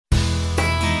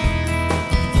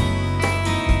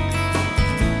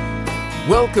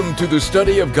Welcome to the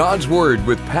study of God's Word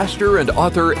with pastor and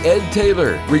author Ed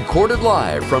Taylor, recorded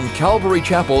live from Calvary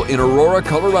Chapel in Aurora,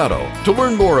 Colorado. To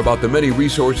learn more about the many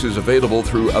resources available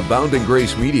through Abounding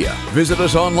Grace Media, visit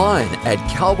us online at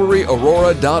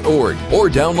calvaryaurora.org or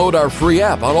download our free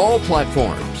app on all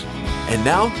platforms. And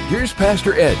now, here's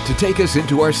Pastor Ed to take us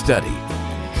into our study.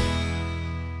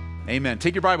 Amen.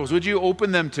 Take your Bibles. Would you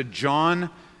open them to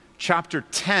John chapter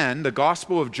 10, the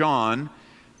Gospel of John,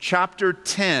 chapter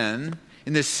 10.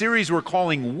 In this series we're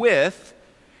calling With,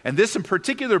 and this in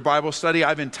particular Bible study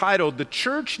I've entitled, The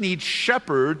Church Needs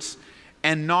Shepherds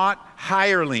and Not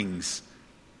Hirelings.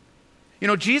 You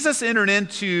know, Jesus entered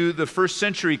into the first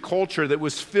century culture that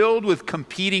was filled with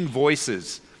competing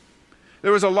voices.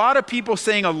 There was a lot of people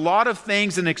saying a lot of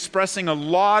things and expressing a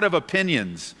lot of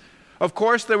opinions. Of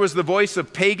course, there was the voice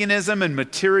of paganism and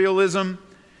materialism.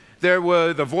 There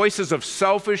were the voices of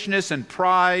selfishness and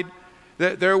pride.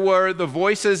 There were the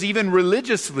voices even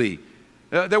religiously.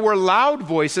 There were loud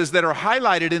voices that are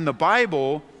highlighted in the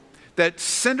Bible that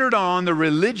centered on the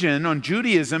religion, on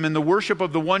Judaism, and the worship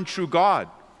of the one true God.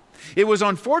 It was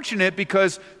unfortunate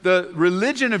because the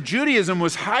religion of Judaism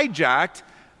was hijacked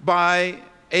by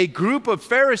a group of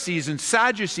Pharisees and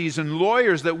Sadducees and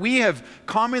lawyers that we have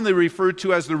commonly referred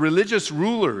to as the religious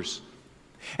rulers.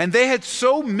 And they had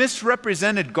so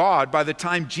misrepresented God by the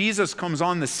time Jesus comes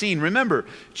on the scene. Remember,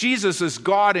 Jesus is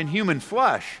God in human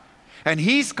flesh, and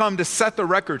he's come to set the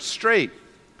record straight,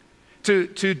 to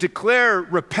declare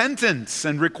repentance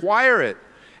and require it,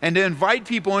 and to invite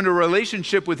people into a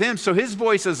relationship with him. So his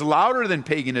voice is louder than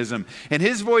paganism, and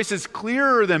his voice is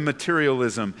clearer than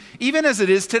materialism, even as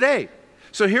it is today.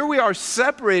 So here we are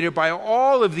separated by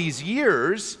all of these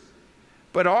years,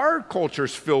 but our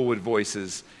culture's filled with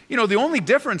voices. You know, the only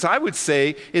difference I would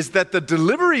say is that the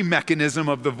delivery mechanism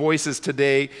of the voices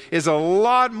today is a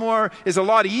lot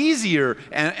easier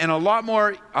and a lot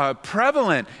more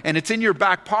prevalent, and it's in your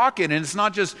back pocket, and it's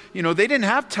not just, you know, they didn't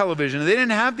have television, they didn't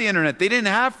have the internet, they didn't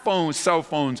have cell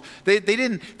phones,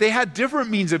 they had different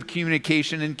means of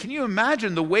communication. And can you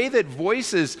imagine the way that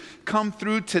voices come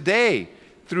through today?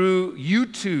 Through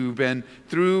YouTube and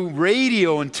through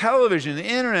radio and television, the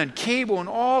internet, cable, and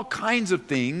all kinds of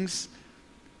things.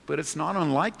 But it's not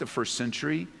unlike the first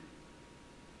century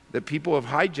that people have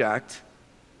hijacked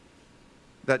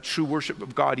that true worship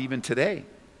of God even today.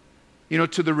 You know,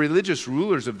 to the religious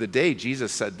rulers of the day,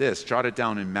 Jesus said this. Jot it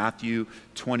down in Matthew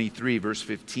 23, verse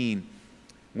 15.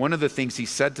 One of the things he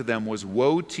said to them was,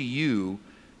 "Woe to you,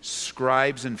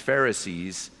 scribes and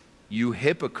Pharisees, you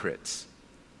hypocrites!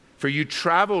 For you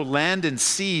travel land and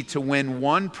sea to win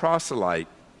one proselyte,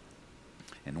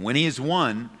 and when he is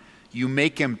won, you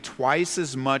make him twice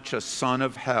as much a son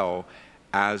of hell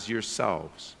as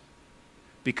yourselves."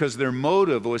 Because their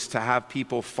motive was to have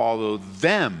people follow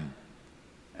them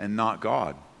and not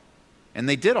God. And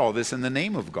they did all this in the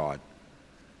name of God.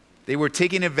 They were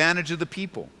taking advantage of the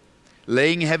people,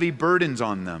 laying heavy burdens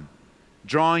on them,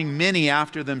 drawing many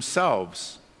after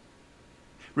themselves.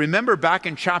 Remember back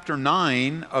in chapter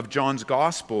 9 of John's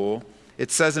Gospel,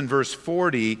 it says in verse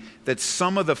 40 that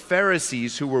some of the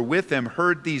Pharisees who were with him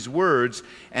heard these words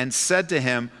and said to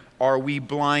him, "Are we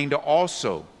blind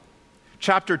also?"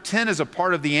 Chapter 10 is a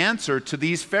part of the answer to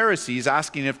these Pharisees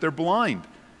asking if they're blind.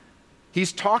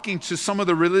 He's talking to some of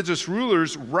the religious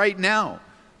rulers right now.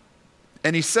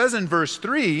 And he says in verse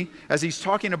 3, as he's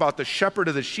talking about the shepherd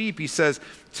of the sheep, he says,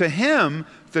 "To him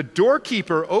the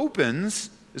doorkeeper opens,"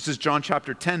 this is John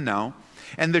chapter 10 now,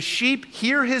 "and the sheep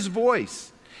hear his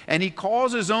voice, and he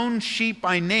calls his own sheep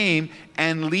by name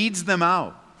and leads them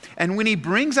out. And when he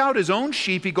brings out his own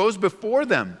sheep, he goes before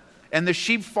them, and the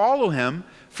sheep follow him,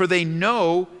 for they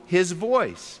know his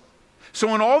voice."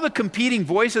 So in all the competing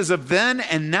voices of then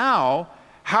and now,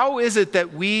 how is it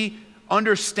that we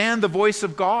understand the voice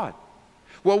of God?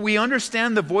 Well, we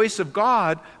understand the voice of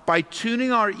God by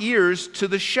tuning our ears to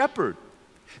the shepherd,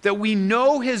 that we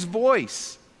know his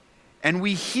voice, and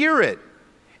we hear it,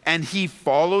 and he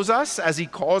follows us as he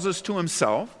calls us to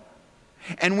himself.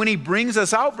 And when he brings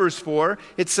us out, verse 4,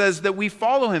 it says that we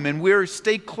follow him and we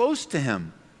stay close to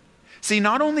him. See,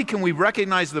 not only can we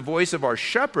recognize the voice of our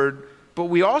shepherd, but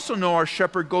we also know our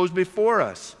shepherd goes before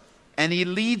us and he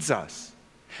leads us.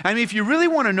 I mean, if you really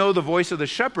want to know the voice of the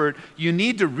shepherd, you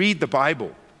need to read the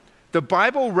Bible. The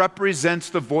Bible represents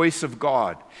the voice of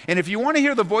God. And if you want to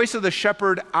hear the voice of the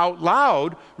shepherd out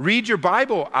loud, read your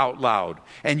Bible out loud.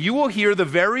 And you will hear the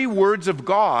very words of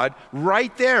God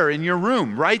right there in your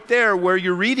room, right there where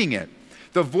you're reading it.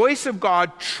 The voice of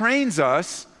God trains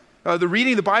us, the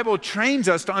reading of the Bible trains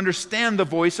us to understand the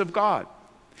voice of God.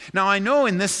 Now, I know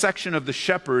in this section of the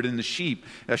shepherd and the sheep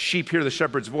hear the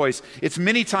shepherd's voice, it's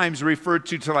many times referred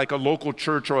to like a local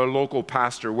church or a local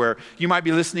pastor, where you might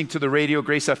be listening to the radio,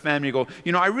 Grace FM, and you go,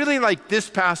 I really like this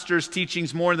pastor's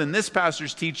teachings more than this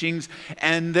pastor's teachings.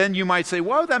 And then you might say,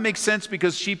 well, that makes sense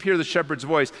because sheep hear the shepherd's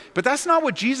voice. But that's not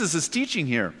what Jesus is teaching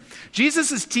here.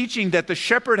 Jesus is teaching that the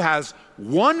shepherd has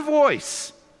one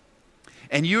voice,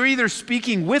 and you're either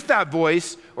speaking with that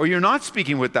voice or you're not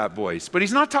speaking with that voice. But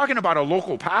he's not talking about a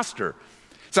local pastor.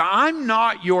 So I'm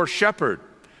not your shepherd.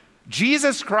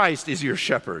 Jesus Christ is your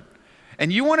shepherd.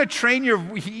 And you want to train your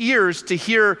ears to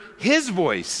hear his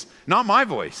voice, not my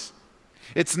voice.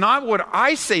 It's not what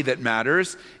I say that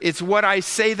matters. It's what I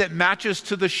say that matches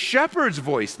to the shepherd's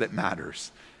voice that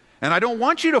matters. And I don't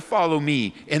want you to follow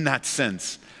me in that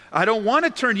sense. I don't want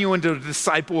to turn you into a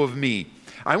disciple of me.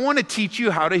 I want to teach you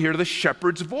how to hear the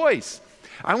shepherd's voice.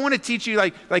 I want to teach you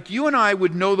like you and I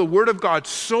would know the Word of God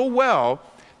so well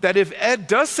that if Ed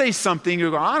does say something, you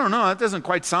go, I don't know, that doesn't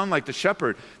quite sound like the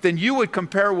shepherd. Then you would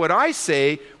compare what I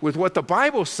say with what the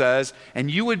Bible says, and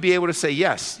you would be able to say,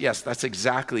 yes,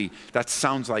 that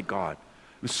sounds like God.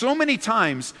 So many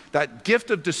times that gift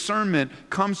of discernment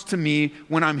comes to me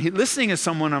when I'm listening to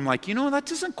someone, I'm like, that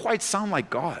doesn't quite sound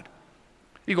like God.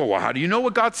 You go, well, how do you know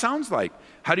what God sounds like?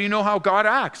 How do you know how God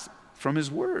acts? From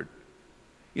his word.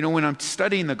 When I'm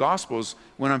studying the Gospels,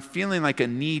 when I'm feeling like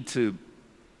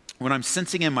when I'm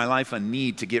sensing in my life a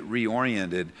need to get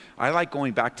reoriented, I like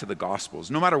going back to the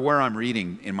Gospels. No matter where I'm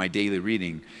reading in my daily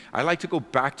reading, I like to go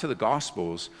back to the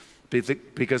Gospels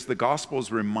because the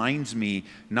Gospels reminds me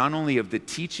not only of the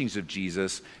teachings of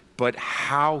Jesus, but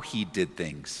how he did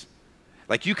things.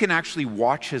 Like you can actually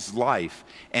watch his life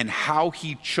and how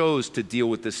he chose to deal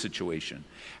with this situation,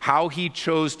 how he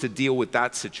chose to deal with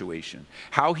that situation,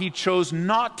 how he chose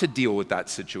not to deal with that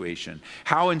situation,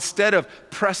 how instead of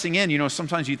pressing in,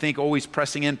 sometimes you think always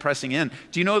pressing in.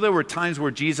 Do you know there were times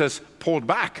where Jesus pulled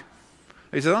back?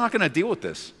 He said, I'm not going to deal with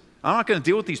this. I'm not going to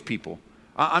deal with these people.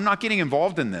 I'm not getting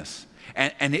involved in this.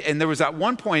 And there was at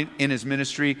one point in his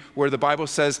ministry where the Bible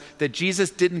says that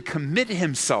Jesus didn't commit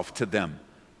himself to them,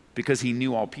 because he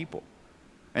knew all people.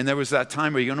 And there was that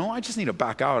time where you go, no, I just need to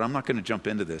back out. I'm not going to jump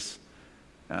into this.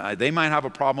 They might have a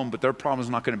problem, but their problem is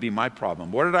not going to be my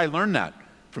problem. Where did I learn that?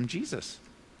 From Jesus.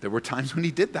 There were times when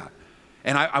he did that.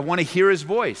 And I want to hear his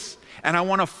voice. And I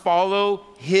want to follow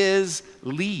his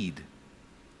lead.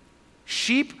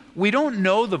 Sheep, we don't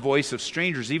know the voice of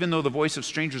strangers, even though the voice of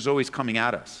strangers is always coming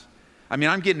at us. I mean,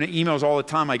 I'm getting emails all the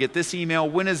time. I get this email,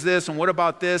 when is this, and what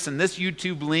about this, and this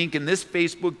YouTube link, and this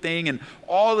Facebook thing, and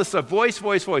all this stuff, voice.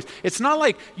 It's not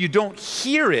like you don't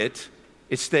hear it,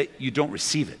 it's that you don't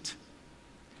receive it.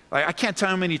 Like, I can't tell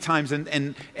how many times,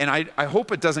 and I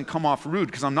hope it doesn't come off rude,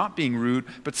 because I'm not being rude,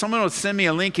 but someone will send me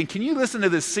a link, and can you listen to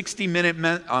this 60-minute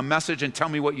message and tell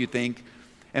me what you think?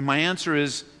 And my answer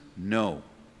is no.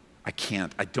 I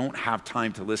can't. I don't have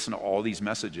time to listen to all these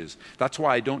messages. That's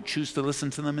why I don't choose to listen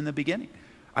to them in the beginning.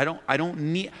 I don't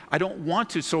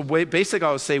want to. So basically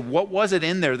I would say, what was it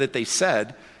in there that they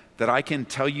said that I can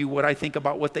tell you what I think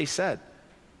about what they said?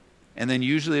 And then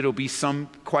usually it'll be some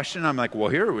question. I'm like, well,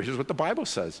 here's what the Bible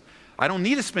says. I don't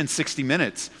need to spend 60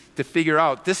 minutes to figure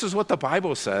out this is what the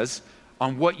Bible says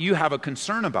on what you have a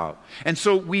concern about. And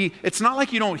so it's not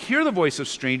like you don't hear the voice of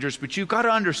strangers, but you've got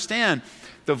to understand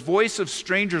the voice of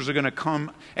strangers are going to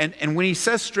come. And when he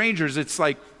says strangers, it's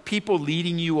like people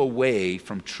leading you away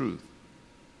from truth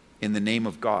in the name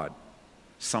of God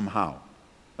somehow.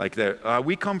 Like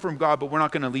we come from God, but we're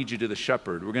not going to lead you to the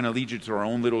shepherd. We're going to lead you to our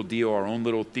own little deal, our own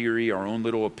little theory, our own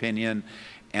little opinion.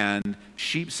 And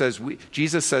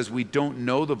Jesus says we don't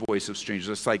know the voice of strangers.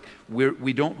 It's like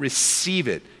we don't receive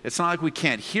it. It's not like we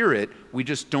can't hear it. We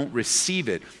just don't receive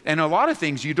it. And a lot of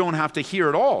things you don't have to hear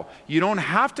at all. You don't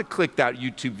have to click that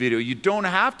YouTube video. You don't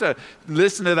have to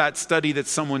listen to that study that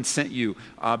someone sent you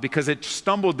because it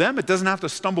stumbled them. It doesn't have to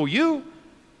stumble you.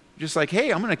 Just like,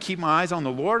 hey, I'm going to keep my eyes on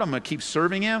the Lord. I'm going to keep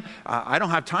serving him. I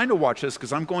don't have time to watch this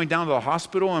because I'm going down to the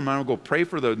hospital and I'm going to go pray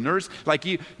for the nurse. Like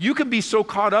you can be so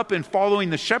caught up in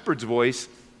following the shepherd's voice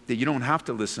that you don't have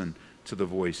to listen to the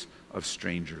voice of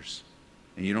strangers.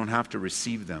 And you don't have to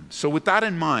receive them. So with that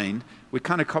in mind, we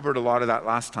kind of covered a lot of that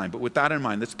last time. But with that in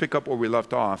mind, let's pick up where we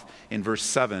left off in verse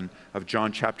 7 of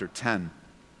John chapter 10,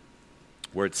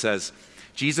 where it says,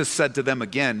 Jesus said to them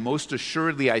again, most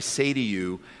assuredly I say to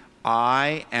you,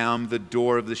 I am the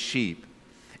door of the sheep,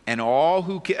 and all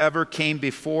who ever came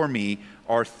before me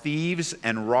are thieves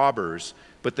and robbers,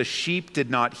 but the sheep did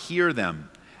not hear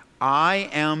them. I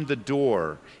am the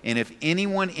door, and if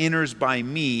anyone enters by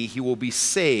me, he will be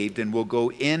saved and will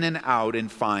go in and out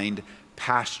and find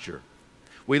pasture.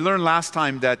 We learned last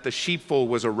time that the sheepfold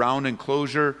was a round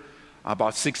enclosure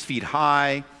about 6 feet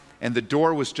high, and the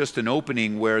door was just an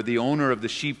opening where the owner of the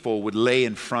sheepfold would lay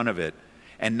in front of it,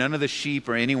 and none of the sheep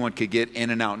or anyone could get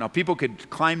in and out. Now, people could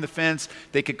climb the fence,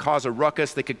 they could cause a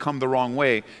ruckus, they could come the wrong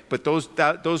way, but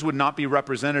those would not be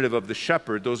representative of the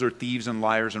shepherd. Those are thieves and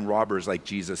liars and robbers, like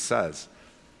Jesus says.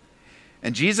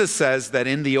 And Jesus says that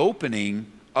in the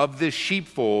opening of this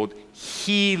sheepfold,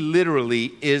 he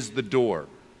literally is the door.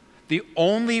 The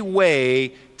only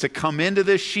way to come into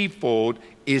this sheepfold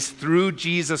is through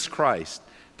Jesus Christ.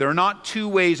 There are not 2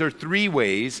 ways or 3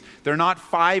 ways. There are not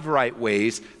 5 right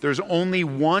ways. There's only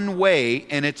one way,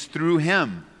 and it's through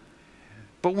him.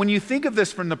 But when you think of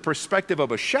this from the perspective of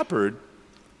a shepherd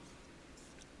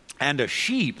and a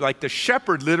sheep, like the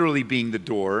shepherd literally being the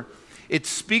door, it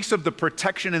speaks of the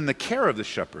protection and the care of the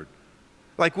shepherd.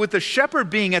 Like with the shepherd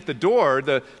being at the door,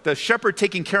 the shepherd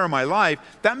taking care of my life,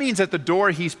 that means at the door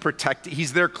he's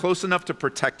there close enough to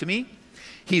protect me.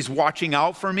 He's watching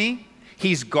out for me.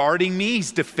 He's guarding me.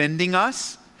 He's defending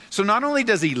us. So not only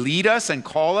does he lead us and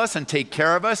call us and take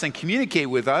care of us and communicate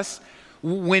with us,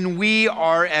 when we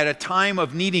are at a time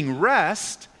of needing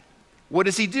rest, what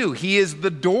does he do? He is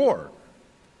the door.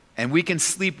 And we can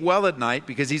sleep well at night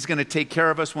because he's going to take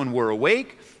care of us when we're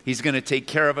awake. He's going to take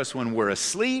care of us when we're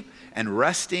asleep and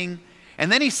resting.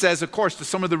 And then he says, of course, to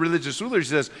some of the religious rulers,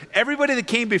 he says, everybody that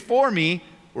came before me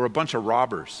were a bunch of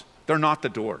robbers. They're not the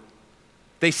door.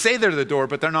 They say they're the door,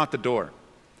 but they're not the door.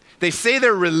 They say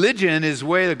their religion is the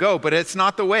way to go, but it's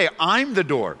not the way. I'm the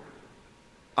door.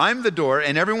 I'm the door,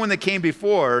 and everyone that came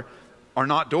before are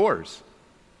not doors.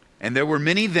 And there were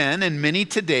many then and many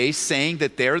today saying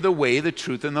that they're the way, the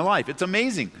truth, and the life. It's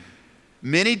amazing.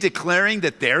 Many declaring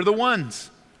that they're the ones,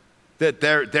 that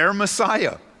they're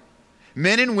Messiah.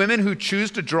 Men and women who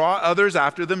choose to draw others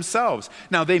after themselves.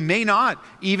 Now, they may not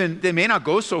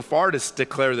go so far to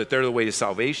declare that they're the way to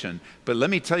salvation. But let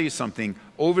me tell you something.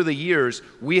 Over the years,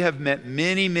 we have met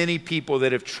many, many people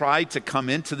that have tried to come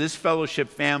into this fellowship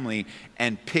family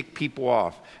and pick people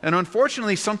off. And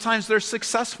unfortunately, sometimes they're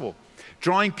successful,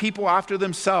 drawing people after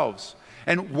themselves.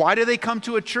 And why do they come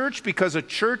to a church? Because a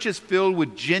church is filled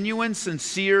with genuine,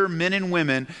 sincere men and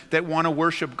women that want to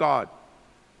worship God.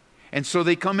 And so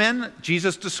they come in.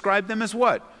 Jesus described them as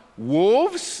what?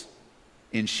 Wolves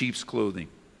in sheep's clothing.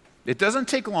 It doesn't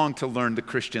take long to learn the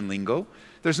Christian lingo.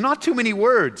 There's not too many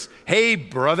words. Hey,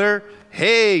 brother.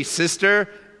 Hey, sister.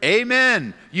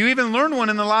 Amen. You even learned one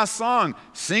in the last song.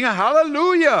 Sing a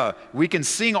hallelujah. We can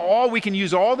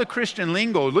use all the Christian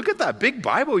lingo. Look at that big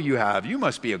Bible you have. You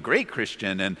must be a great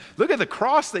Christian. And look at the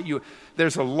cross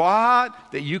there's a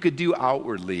lot that you could do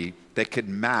outwardly that could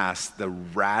mask the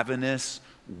ravenous,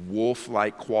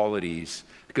 wolf-like qualities.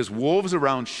 Because wolves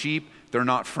around sheep, they're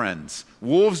not friends.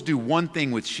 Wolves do one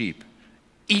thing with sheep: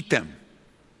 eat them.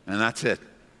 And that's it.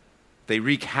 They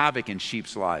wreak havoc in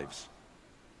sheep's lives.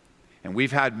 And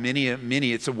we've had many,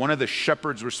 it's one of the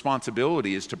shepherd's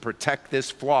responsibility is to protect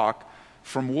this flock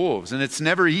from wolves. And it's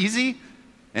never easy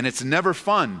and it's never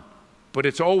fun, but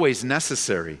it's always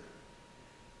necessary.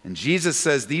 And Jesus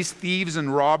says these thieves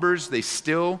and robbers, they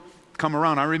still come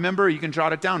around. I remember, you can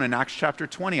jot it down, in Acts chapter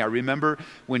 20. I remember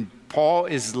when Paul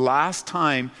is last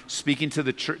time speaking to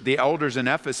the elders in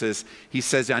Ephesus, he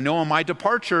says, I know on my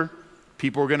departure,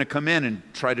 people are going to come in and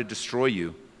try to destroy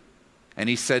you. And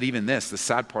he said even this, the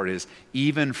sad part is,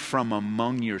 even from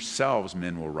among yourselves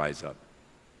men will rise up.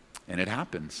 And it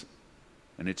happens.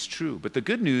 And it's true. But the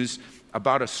good news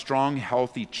about a strong,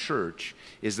 healthy church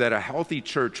is that a healthy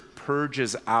church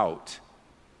purges out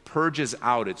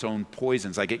its own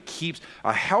poisons. Like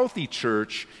a healthy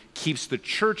church keeps the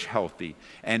church healthy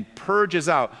and purges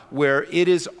out where it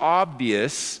is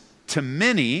obvious to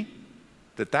many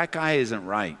that guy isn't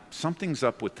right. Something's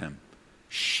up with him.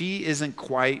 She isn't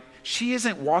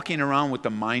walking around with the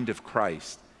mind of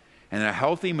Christ. And a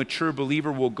healthy, mature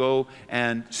believer will go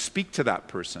and speak to that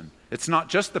person. It's not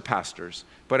just the pastors,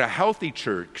 but a healthy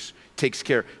church takes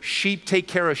care. Sheep take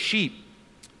care of sheep.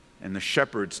 And the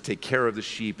shepherds take care of the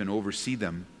sheep and oversee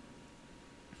them.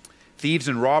 Thieves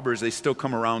and robbers, they still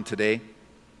come around today.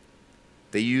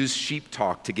 They use sheep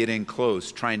talk to get in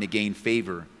close, trying to gain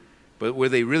favor. But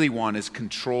what they really want is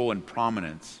control and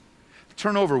prominence.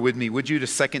 Turn over with me, would you, to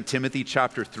 2 Timothy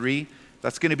chapter 3.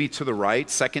 That's going to be to the right,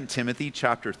 2 Timothy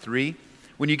chapter 3.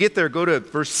 When you get there, go to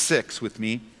verse 6 with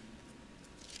me.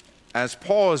 As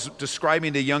Paul is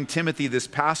describing to young Timothy, this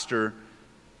pastor,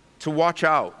 to watch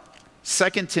out.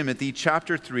 2 Timothy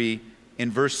chapter 3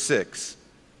 in verse 6.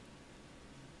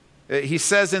 He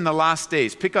says in the last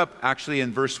days, pick up actually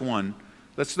in verse 1.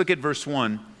 Let's look at verse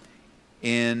 1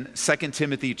 in 2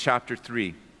 Timothy chapter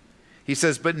 3. He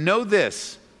says, but know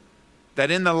this,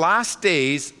 that in the last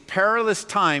days, perilous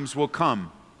times will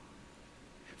come.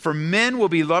 For men will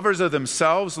be lovers of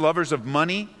themselves, lovers of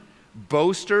money,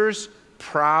 boasters,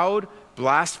 proud,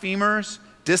 blasphemers,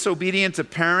 disobedient to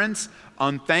parents,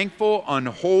 unthankful,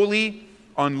 unholy,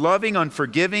 unloving,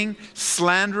 unforgiving,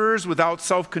 slanderers without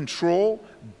self-control,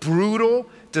 brutal,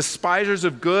 despisers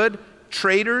of good,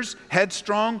 traitors,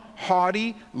 headstrong,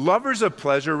 haughty, lovers of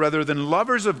pleasure rather than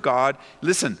lovers of God.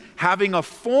 Listen, having a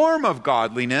form of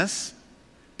godliness,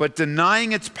 but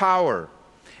denying its power.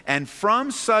 And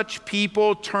from such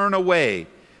people turn away.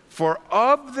 For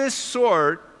of this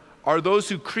sort are those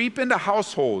who creep into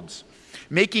households,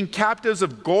 making captives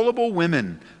of gullible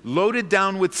women, loaded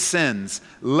down with sins,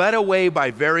 led away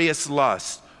by various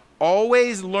lusts,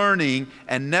 always learning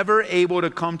and never able to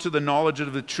come to the knowledge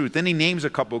of the truth. Then he names a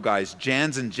couple guys,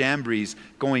 Jans and Jambres,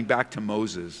 going back to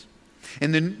Moses.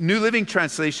 In the New Living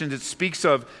Translation, it speaks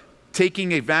of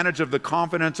taking advantage of the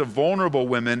confidence of vulnerable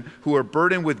women who are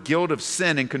burdened with guilt of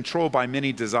sin and controlled by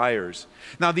many desires.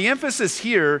 Now, the emphasis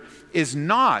here is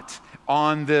not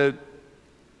on the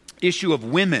issue of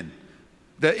women.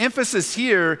 The emphasis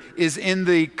here is in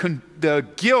the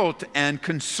guilt and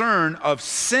concern of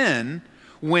sin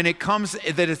when it comes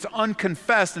that it's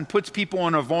unconfessed and puts people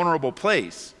in a vulnerable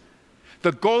place.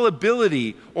 The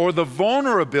gullibility or the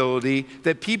vulnerability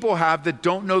that people have that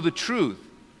don't know the truth,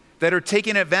 that are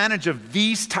taking advantage of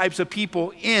these types of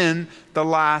people in the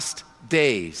last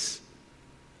days.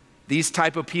 These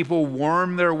type of people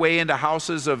worm their way into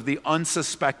houses of the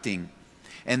unsuspecting,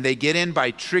 and they get in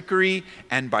by trickery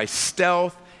and by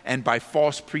stealth and by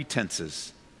false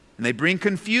pretenses. And they bring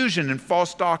confusion and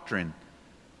false doctrine.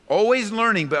 Always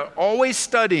learning, but always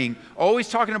studying, always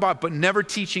talking about, but never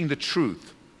teaching the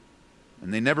truth.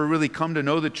 And they never really come to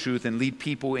know the truth and lead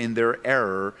people in their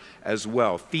error as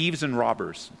well. Thieves and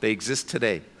robbers, they exist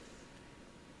today.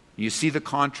 You see the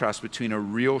contrast between a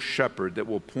real shepherd that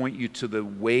will point you to the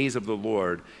ways of the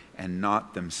Lord and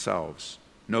not themselves.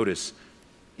 Notice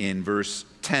in verse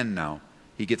 10 now,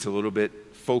 he gets a little bit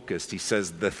focused. He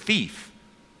says, the thief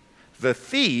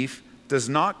does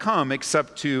not come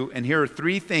except to, and here are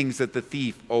three things that the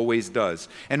thief always does.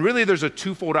 And really there's a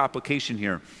twofold application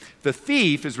here. The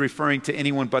thief is referring to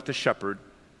anyone but the shepherd,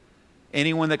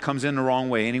 anyone that comes in the wrong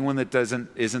way, anyone that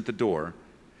isn't the door.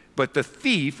 But the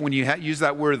thief, when you use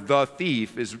that word, the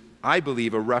thief, is, I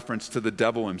believe, a reference to the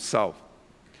devil himself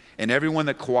and everyone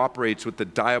that cooperates with the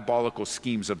diabolical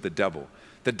schemes of the devil.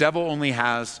 The devil only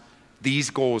has these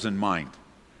goals in mind.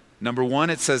 Number one,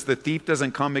 it says the thief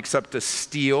doesn't come except to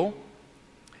steal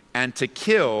and to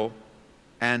kill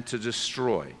and to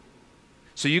destroy.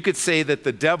 So you could say that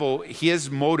the devil,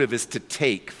 his motive is to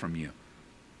take from you.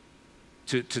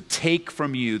 To take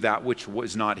from you that which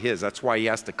was not his. That's why he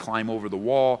has to climb over the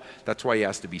wall. That's why he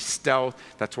has to be stealth.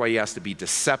 That's why he has to be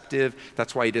deceptive.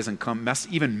 That's why he doesn't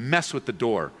even mess with the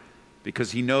door.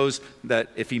 Because he knows that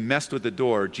if he messed with the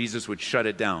door, Jesus would shut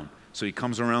it down. So he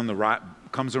comes around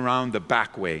the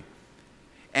back way.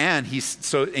 And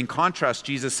so in contrast,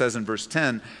 Jesus says in verse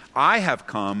 10, I have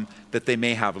come that they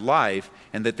may have life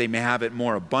and that they may have it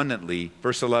more abundantly.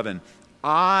 Verse 11,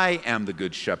 I am the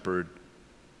good shepherd,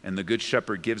 and the good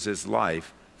shepherd gives his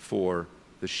life for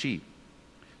the sheep.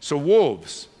 So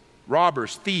wolves,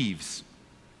 robbers, thieves,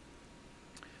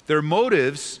 their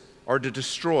motives are to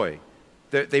destroy.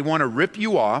 They want to rip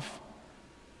you off.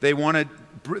 They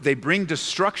bring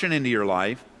destruction into your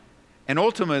life, and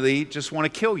ultimately just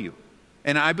want to kill you.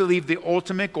 And I believe the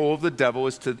ultimate goal of the devil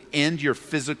is to end your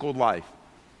physical life,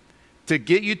 to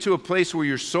get you to a place where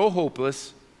you're so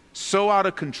hopeless, so out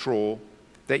of control,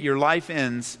 that your life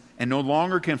ends and no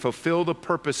longer can fulfill the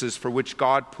purposes for which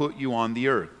God put you on the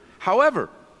earth. However,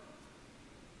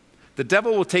 the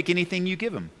devil will take anything you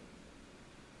give him.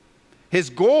 His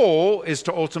goal is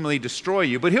to ultimately destroy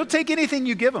you, but he'll take anything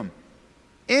you give him.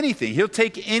 Anything. He'll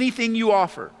take anything you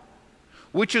offer.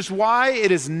 Which is why it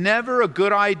is never a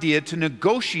good idea to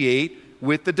negotiate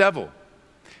with the devil.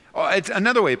 It's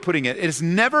another way of putting it. It's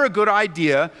never a good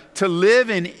idea to live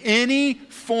in any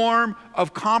form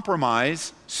of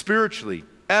compromise spiritually,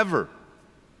 ever.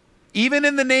 Even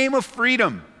in the name of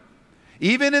freedom.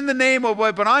 Even in the name of,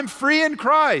 but I'm free in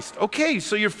Christ. Okay,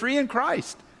 so you're free in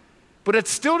Christ. But it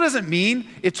still doesn't mean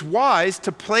it's wise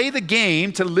to play the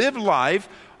game, to live life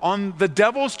on the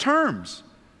devil's terms.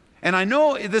 And I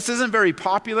know this isn't very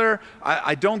popular.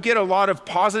 I don't get a lot of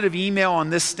positive email on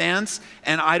this stance,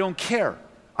 and I don't care.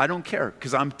 I don't care,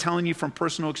 because I'm telling you from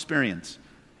personal experience.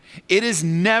 It is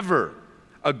never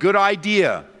a good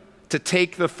idea to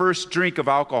take the first drink of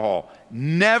alcohol.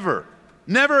 Never.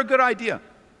 Never a good idea.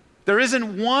 There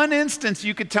isn't one instance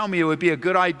you could tell me it would be a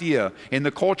good idea in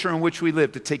the culture in which we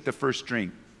live to take the first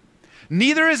drink.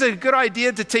 Neither is it a good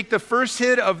idea to take the first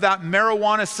hit of that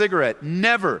marijuana cigarette.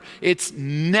 Never. It's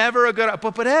never a good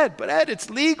But Ed, it's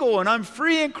legal and I'm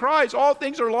free in Christ. All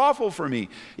things are lawful for me.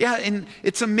 Yeah, and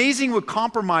it's amazing what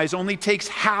compromise only takes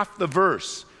half the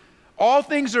verse. All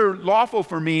things are lawful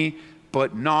for me,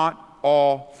 but not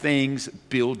all things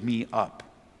build me up.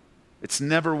 It's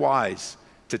never wise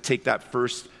to take that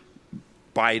first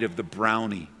bite of the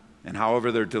brownie, and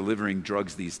however they're delivering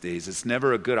drugs these days. It's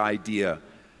never a good idea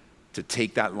to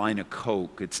take that line of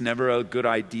Coke. It's never a good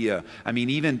idea. I mean,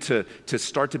 even to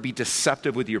start to be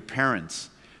deceptive with your parents.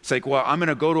 It's like, well, I'm going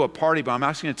to go to a party, but I'm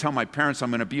actually going to tell my parents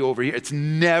I'm going to be over here. It's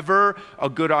never a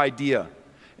good idea.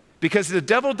 Because the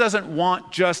devil doesn't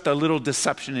want just a little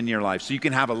deception in your life so you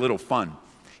can have a little fun.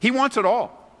 He wants it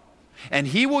all. And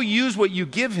he will use what you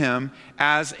give him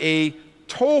as a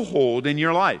toehold in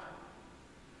your life.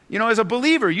 You know, as a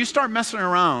believer, you start messing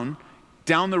around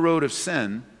down the road of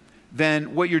sin,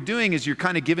 then what you're doing is you're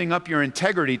kind of giving up your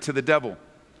integrity to the devil.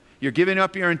 You're giving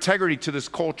up your integrity to this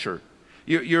culture.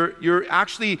 You're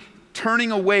actually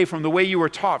turning away from the way you were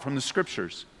taught from the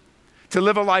scriptures to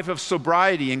live a life of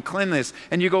sobriety and cleanliness.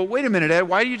 And you go, wait a minute, Ed,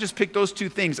 why do you just pick those two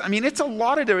things? I mean, it's a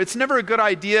lot of different. It's never a good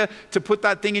idea to put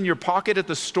that thing in your pocket at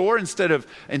the store instead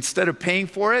of paying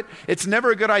for it. It's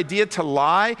never a good idea to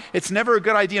lie. It's never a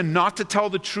good idea not to tell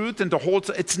the truth and to hold.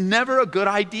 It's never a good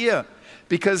idea.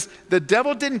 Because the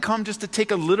devil didn't come just to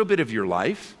take a little bit of your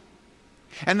life.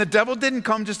 And the devil didn't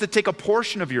come just to take a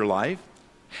portion of your life.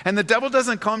 And the devil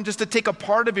doesn't come just to take a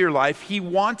part of your life. He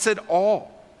wants it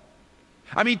all.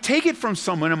 I mean, take it from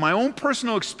someone in my own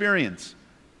personal experience.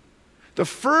 The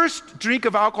first drink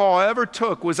of alcohol I ever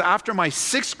took was after my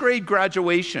 6th grade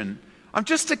graduation. I'm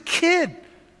just a kid.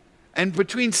 And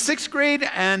between 6th grade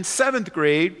and 7th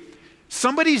grade,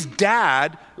 somebody's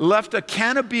dad left a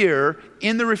can of beer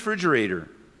in the refrigerator.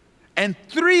 And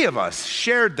 3 of us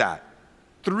shared that.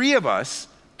 3 of us,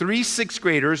 3 6th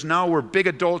graders, now we're big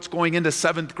adults going into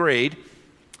 7th grade.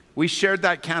 We shared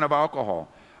that can of alcohol.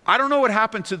 I don't know what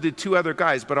happened to the 2 other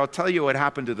guys, but I'll tell you what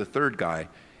happened to the 3rd guy.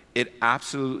 It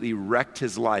absolutely wrecked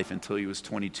his life until he was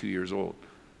 22 years old.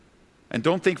 And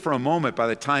don't think for a moment by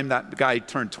the time that guy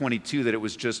turned 22 that it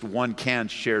was just 1 can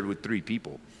shared with 3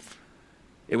 people.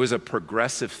 It was a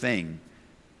progressive thing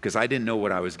because I didn't know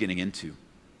what I was getting into.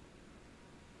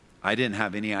 I didn't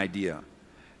have any idea.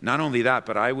 Not only that,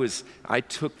 but I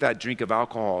took that drink of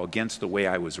alcohol against the way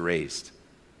I was raised.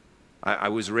 I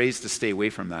was raised to stay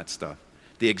away from that stuff.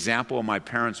 The example of my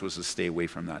parents was to stay away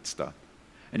from that stuff.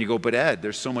 And you go, but Ed,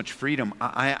 there's so much freedom.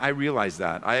 I realize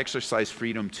that. I exercise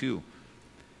freedom too.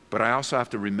 But I also have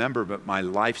to remember that my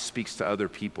life speaks to other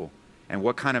people. And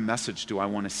what kind of message do I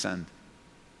want to send?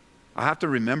 I have to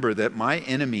remember that my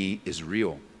enemy is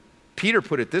real. Peter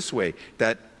put it this way,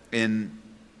 that in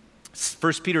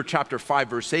 1 Peter chapter 5,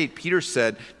 verse 8, Peter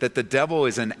said that the devil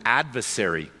is an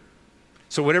adversary.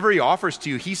 So whatever he offers to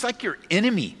you, he's like your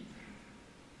enemy.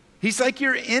 He's like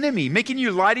your enemy, making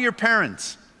you lie to your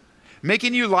parents,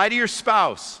 making you lie to your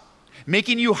spouse,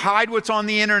 making you hide what's on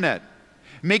the internet,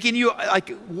 making you, like,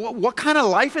 what kind of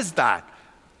life is that?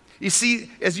 You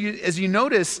see, as you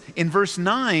notice in verse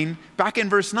 9, back in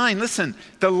verse 9, listen,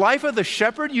 the life of the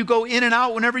shepherd, you go in and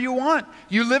out whenever you want.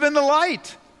 You live in the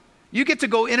light. You get to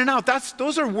go in and out.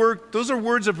 Those are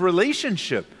words of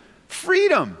relationship,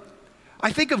 freedom.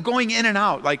 I think of going in and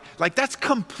out, like that's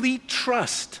complete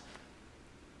trust.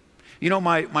 You know,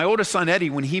 my oldest son, Eddie,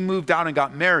 when he moved out and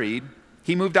got married,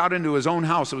 he moved out into his own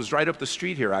house. It was right up the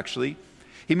street here, actually.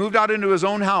 He moved out into his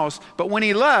own house, but when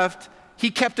he left, he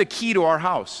kept a key to our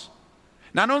house.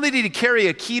 Not only did he carry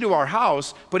a key to our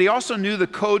house, but he also knew the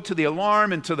code to the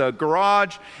alarm and to the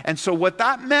garage. And so what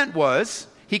that meant was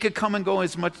he could come and go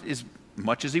as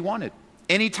much as he wanted,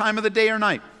 any time of the day or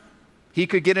night. He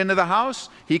could get into the house.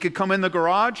 He could come in the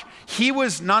garage. He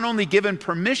was not only given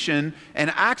permission and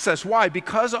access. Why?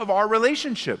 Because of our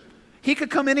relationship. He could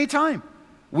come anytime.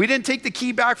 We didn't take the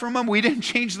key back from him. We didn't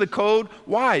change the code.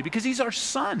 Why? Because he's our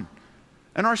son.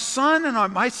 And our son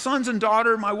and my sons and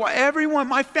daughter, my wife, everyone,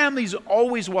 my family's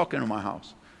always welcome in my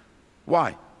house.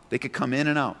 Why? They could come in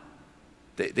and out.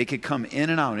 They could come in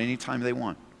and out anytime they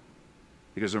want.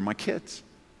 Because they're my kids.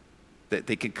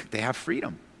 They have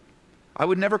freedom. I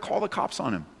would never call the cops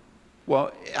on him.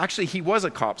 Well, actually, he was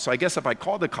a cop, so I guess if I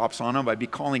called the cops on him, I'd be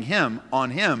calling him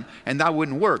on him, and that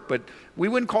wouldn't work. But we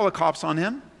wouldn't call the cops on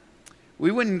him. We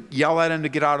wouldn't yell at him to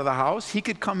get out of the house. He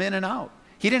could come in and out.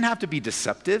 He didn't have to be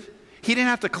deceptive. He didn't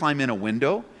have to climb in a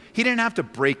window. He didn't have to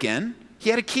break in. He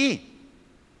had a key.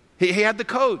 He had the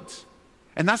codes.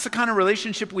 And that's the kind of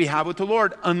relationship we have with the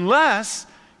Lord, unless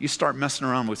you start messing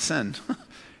around with sin.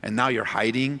 And now you're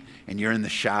hiding and you're in the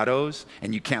shadows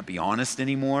and you can't be honest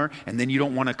anymore. And then you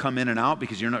don't want to come in and out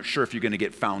because you're not sure if you're going to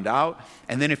get found out.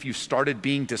 And then if you started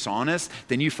being dishonest,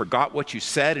 then you forgot what you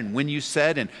said and when you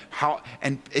said and how.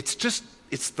 And it's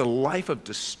the life of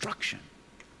destruction.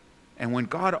 And when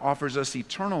God offers us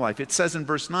eternal life, it says in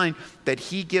verse 9 that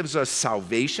he gives us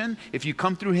salvation. If you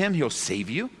come through him, he'll save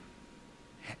you.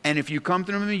 And if you come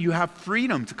through him, you have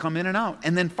freedom to come in and out.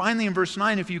 And then finally in verse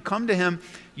 9, if you come to him,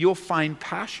 you'll find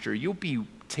pasture. You'll be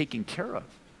taken care of.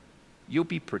 You'll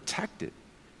be protected.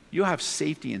 You'll have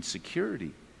safety and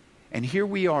security. And here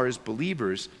we are as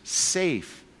believers,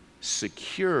 safe,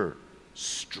 secure,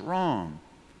 strong,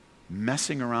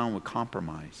 messing around with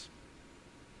compromise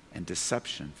and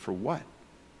deception. For what?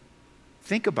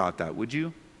 Think about that, would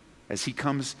you? As he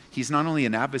comes, he's not only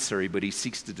an adversary, but he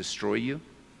seeks to destroy you.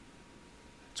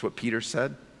 That's what Peter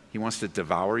said. He wants to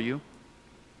devour you.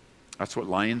 That's what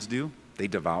lions do. They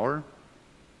devour.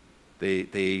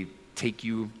 They take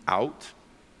you out.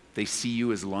 They see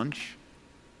you as lunch.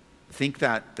 Think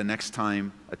that the next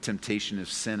time a temptation of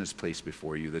sin is placed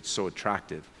before you that's so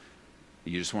attractive,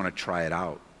 you just want to try it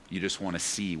out. You just want to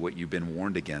see what you've been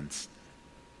warned against.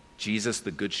 Jesus,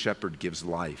 the Good Shepherd, gives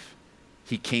life.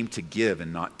 He came to give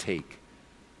and not take.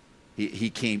 He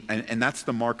came, and that's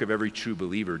the mark of every true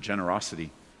believer,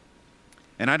 generosity.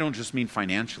 And I don't just mean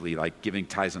financially, like giving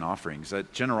tithes and offerings.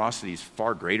 That generosity is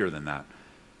far greater than that.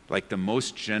 Like the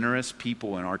most generous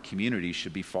people in our community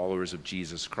should be followers of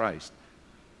Jesus Christ.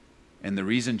 And the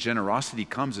reason generosity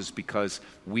comes is because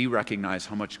we recognize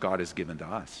how much God has given to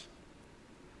us.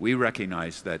 We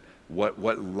recognize that what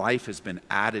life has been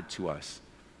added to us.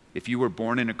 If you were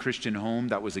born in a Christian home,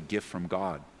 that was a gift from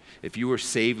God. If you were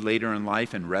saved later in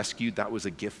life and rescued, that was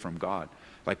a gift from God.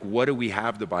 Like, what do we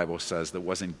have, the Bible says, that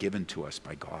wasn't given to us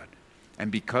by God?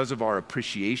 And because of our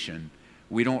appreciation,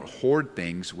 we don't hoard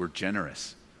things, we're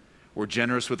generous. We're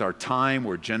generous with our time,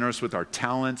 we're generous with our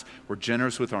talents, we're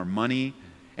generous with our money.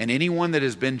 And anyone that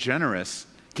has been generous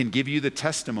can give you the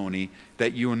testimony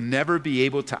that you'll never be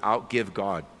able to outgive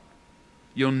God.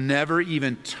 You'll never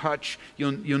even touch,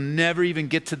 you'll never even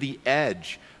get to the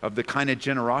edge of the kind of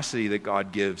generosity that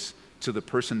God gives to the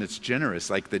person that's generous.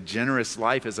 Like the generous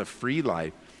life is a free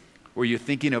life where you're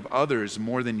thinking of others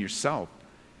more than yourself.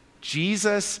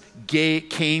 Jesus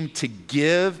came to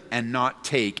give and not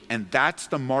take, and that's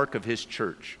the mark of his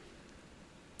church.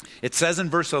 It says in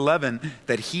verse 11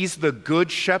 that he's the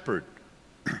good shepherd,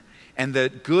 and the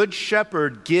good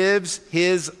shepherd gives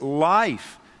his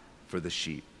life for the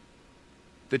sheep.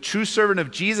 The true servant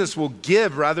of Jesus will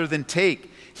give rather than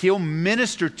take. He'll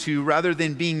minister to rather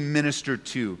than being ministered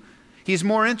to. He's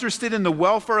more interested in the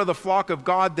welfare of the flock of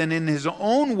God than in his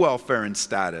own welfare and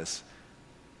status.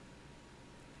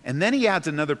 And then he adds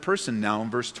another person now in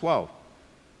verse 12.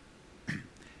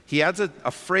 He adds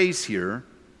a phrase here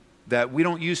that we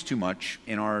don't use too much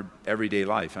in our everyday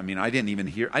life. I mean, I didn't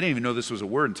even know this was a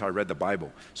word until I read the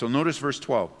Bible. So notice verse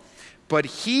 12. But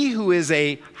he who is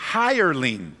a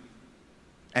hireling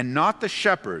and not the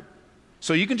shepherd.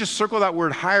 So you can just circle that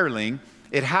word hireling.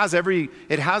 It has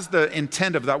the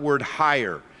intent of that word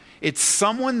hire. It's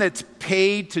someone that's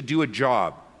paid to do a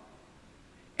job.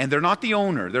 And they're not the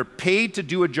owner. They're paid to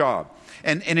do a job.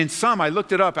 And in some, I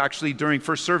looked it up actually during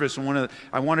first service. And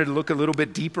I wanted to look a little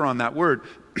bit deeper on that word.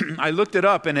 I looked it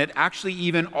up, and it actually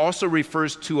even also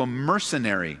refers to a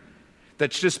mercenary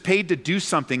that's just paid to do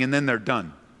something and then they're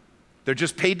done. They're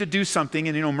just paid to do something,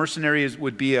 and mercenary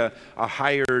would be a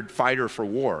hired fighter for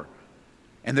war.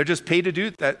 And they're just paid to do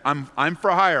that. I'm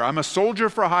for hire. I'm a soldier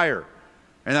for hire.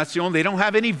 And that's they don't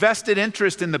have any vested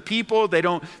interest in the people.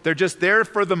 They're just there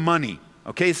for the money.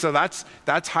 Okay, so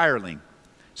that's hireling.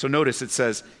 So notice it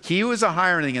says, he who is a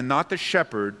hireling and not the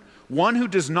shepherd, one who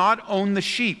does not own the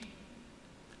sheep.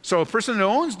 So a person who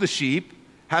owns the sheep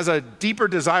has a deeper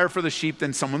desire for the sheep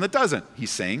than someone that doesn't,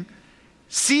 he's saying.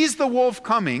 Sees the wolf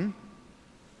coming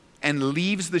and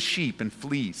leaves the sheep and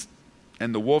flees.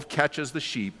 And the wolf catches the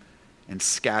sheep and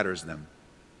scatters them.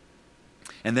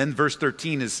 And then verse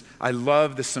 13 is, I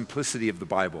love the simplicity of the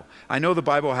Bible. I know the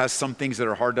Bible has some things that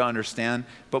are hard to understand,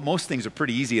 but most things are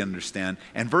pretty easy to understand.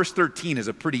 And verse 13 is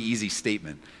a pretty easy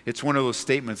statement. It's one of those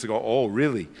statements that go, oh,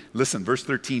 really? Listen, verse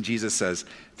 13, Jesus says,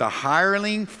 the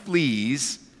hireling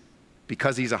flees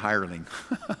because he's a hireling.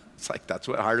 It's like, that's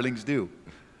what hirelings do.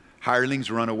 Hirelings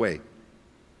run away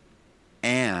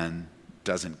and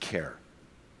doesn't care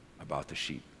about the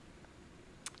sheep.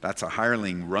 That's a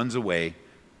hireling runs away,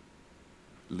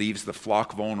 leaves the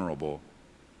flock vulnerable,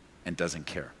 and doesn't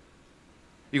care.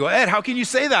 You go, Ed, how can you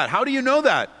say that? How do you know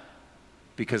that?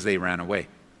 Because they ran away.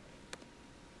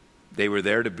 They were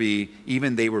there to be,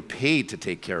 even they were paid to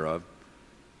take care of,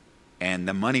 And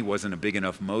the money wasn't a big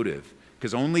enough motive,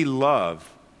 because only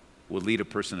love will lead a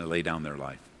person to lay down their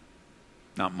life,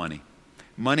 not money.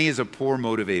 Money is a poor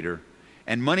motivator,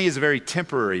 and money is a very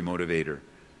temporary motivator.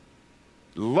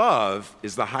 Love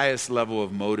is the highest level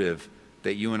of motive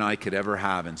that you and I could ever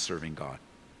have in serving God.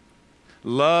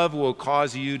 Love will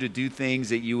cause you to do things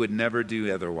that you would never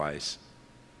do otherwise.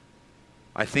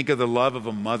 I think of the love of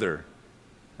a mother,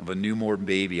 of a newborn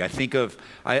baby. I think of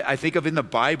in the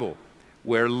Bible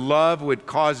where love would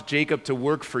cause Jacob to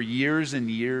work for years and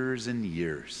years and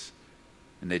years,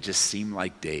 and they just seemed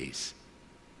like days.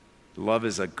 Love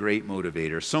is a great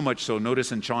motivator. So much so,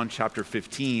 notice in John chapter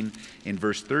 15, in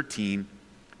verse 13,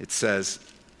 it says,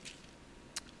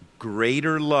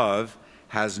 "Greater love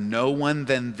has no one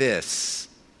than this,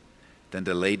 than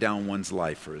to lay down one's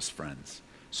life for his friends."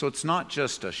 So it's not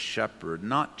just a shepherd,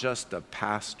 not just a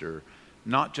pastor,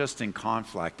 not just in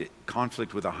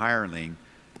conflict with a hireling.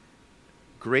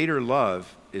 Greater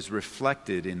love is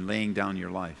reflected in laying down your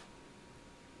life.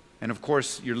 And of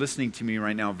course, you're listening to me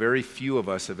right now. Very few of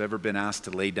us have ever been asked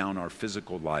to lay down our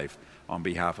physical life on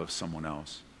behalf of someone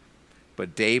else.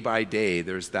 But day by day,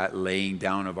 there's that laying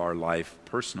down of our life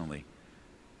personally.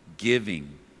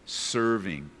 Giving,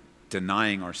 serving,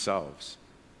 denying ourselves,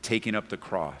 taking up the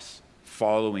cross,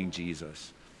 following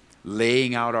Jesus,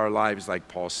 laying out our lives, like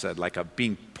Paul said,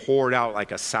 being poured out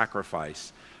like a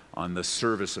sacrifice on the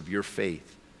service of your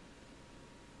faith.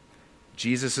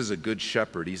 Jesus is a good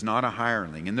shepherd. He's not a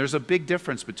hireling. And there's a big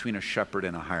difference between a shepherd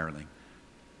and a hireling.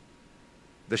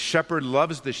 The shepherd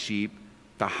loves the sheep.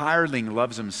 The hireling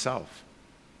loves himself.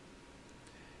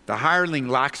 The hireling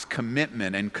lacks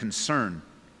commitment and concern.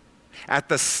 At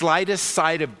the slightest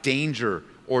sign of danger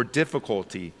or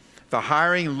difficulty, the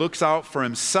hireling looks out for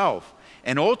himself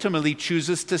and ultimately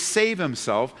chooses to save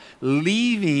himself,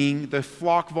 leaving the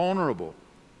flock vulnerable.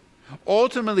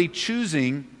 Ultimately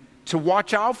choosing to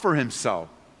watch out for himself,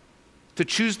 to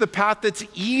choose the path that's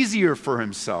easier for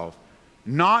himself,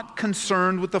 not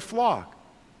concerned with the flock.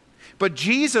 But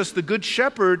Jesus, the good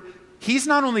shepherd, he's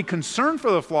not only concerned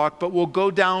for the flock, but will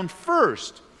go down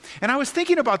first. And I was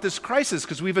thinking about this crisis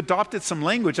because we've adopted some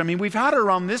language. I mean, we've had it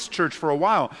around this church for a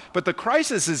while, but the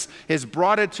crisis has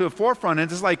brought it to a forefront. And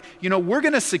it's like, we're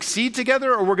going to succeed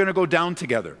together or we're going to go down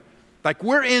together. Like,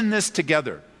 we're in this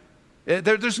together.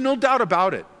 There's no doubt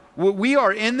about it. We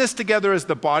are in this together as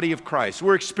the body of Christ.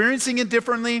 We're experiencing it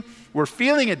differently. We're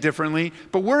feeling it differently,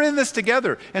 but we're in this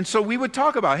together. And so we would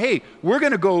talk about, hey, we're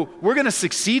going to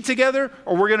succeed together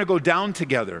or we're going to go down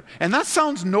together. And that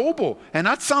sounds noble and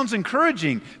that sounds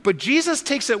encouraging, but Jesus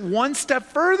takes it one step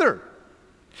further.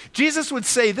 Jesus would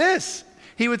say this.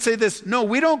 He would say this, no,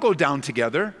 we don't go down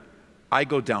together. I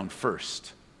go down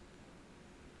first.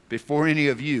 Before any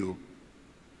of you,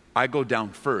 I go down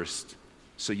first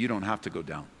so you don't have to go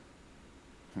down.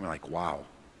 And we're like, wow.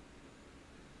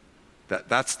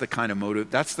 That's the kind of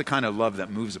motive, that's the kind of love that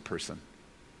moves a person.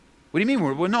 What do you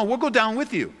mean? Well, no, we'll go down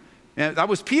with you. And that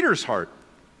was Peter's heart.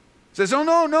 He says, oh,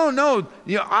 no.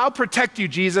 I'll protect you,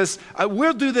 Jesus.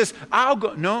 We'll do this. I'll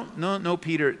go. No,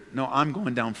 Peter. No, I'm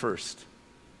going down first.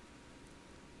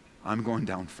 I'm going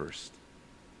down first.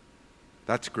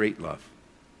 That's great love.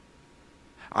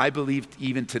 I believe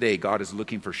even today God is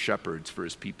looking for shepherds for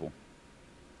his people.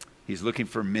 He's looking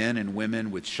for men and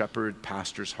women with shepherd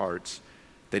pastors' hearts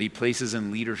that he places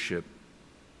in leadership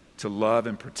to love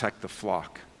and protect the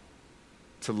flock,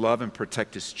 to love and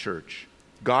protect his church.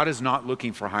 God is not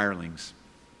looking for hirelings.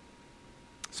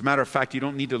 As a matter of fact, you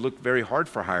don't need to look very hard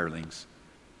for hirelings.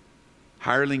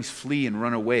 Hirelings flee and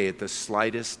run away at the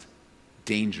slightest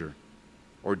danger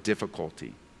or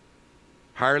difficulty.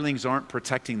 Hirelings aren't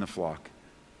protecting the flock.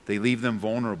 They leave them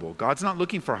vulnerable. God's not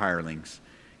looking for hirelings.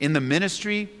 In the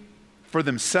ministry, for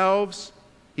themselves,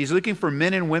 he's looking for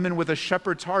men and women with a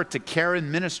shepherd's heart to care and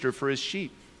minister for his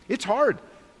sheep. It's hard.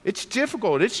 It's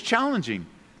difficult. It's challenging.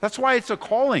 That's why it's a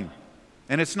calling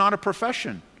and it's not a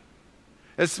profession.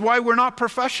 That's why we're not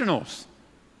professionals.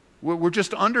 We're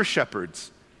just under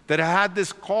shepherds that had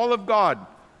this call of God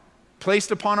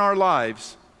placed upon our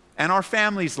lives and our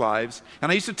families' lives.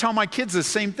 And I used to tell my kids the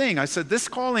same thing. I said, this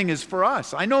calling is for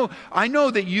us. I know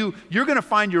that you're going to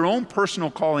find your own personal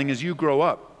calling as you grow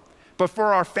up. But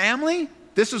for our family,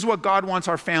 this is what God wants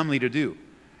our family to do.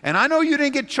 And I know you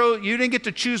didn't get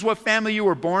to choose what family you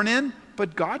were born in,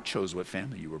 but God chose what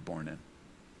family you were born in.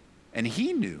 And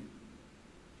he knew.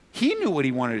 He knew what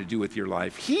he wanted to do with your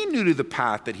life. He knew the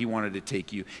path that he wanted to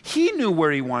take you. He knew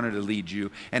where he wanted to lead you.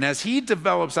 And as he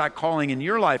develops that calling in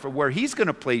your life or where he's going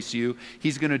to place you,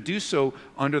 he's going to do so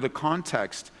under the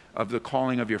context of the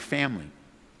calling of your family.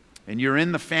 And you're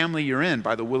in the family you're in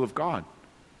by the will of God.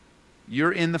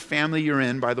 You're in the family you're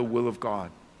in by the will of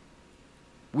God.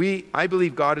 I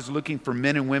believe God is looking for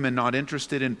men and women not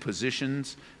interested in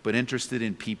positions, but interested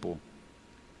in people.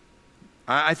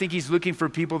 I think he's looking for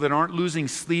people that aren't losing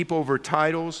sleep over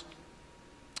titles,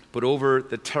 but over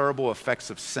the terrible effects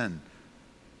of sin.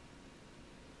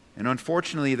 And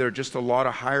unfortunately, there are just a lot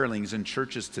of hirelings in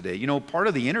churches today. You know, part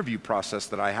of the interview process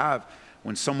that I have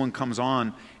when someone comes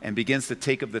on and begins to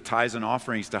take up the tithes and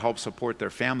offerings to help support their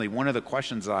family, one of the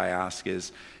questions I ask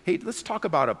is, hey, let's talk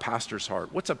about a pastor's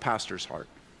heart. What's a pastor's heart?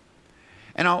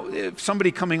 And if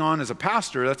somebody coming on as a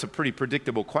pastor, that's a pretty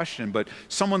predictable question, but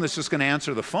someone that's just going to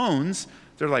answer the phones,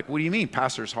 they're like, what do you mean,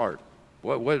 pastor's heart?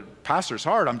 What pastor's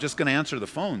heart? I'm just going to answer the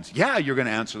phones. Yeah, you're going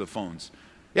to answer the phones.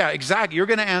 Yeah, exactly. You're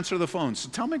going to answer the phones. So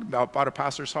tell me about a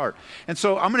pastor's heart. And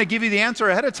so I'm going to give you the answer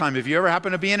ahead of time. If you ever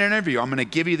happen to be in an interview, I'm going to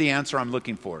give you the answer I'm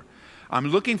looking for. I'm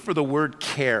looking for the word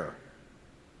care.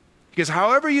 Because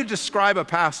however you describe a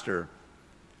pastor,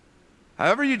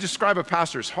 however you describe a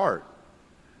pastor's heart,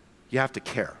 you have to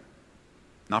care.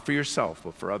 Not for yourself,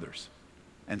 but for others.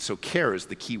 And so care is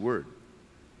the key word.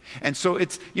 And so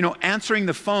it's, answering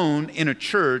the phone in a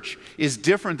church is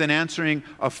different than answering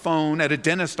a phone at a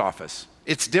dentist office.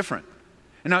 It's different.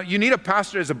 And now you need a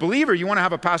pastor, as a believer, you want to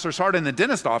have a pastor's heart in the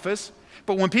dentist office.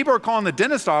 But when people are calling the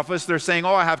dentist office, they're saying,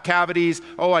 oh, I have cavities.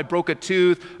 Oh, I broke a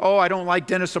tooth. Oh, I don't like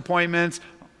dentist appointments.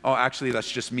 Oh, actually,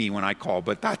 that's just me when I call.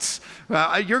 But it's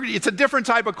a different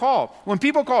type of call. When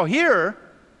people call here,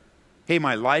 hey,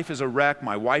 my life is a wreck.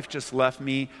 My wife just left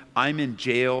me. I'm in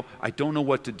jail. I don't know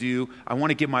what to do. I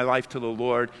want to give my life to the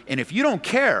Lord. And if you don't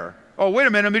care, oh, wait a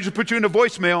minute, let me just put you into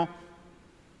voicemail.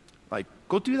 Like,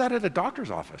 go do that at a doctor's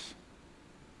office.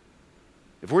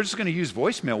 If we're just going to use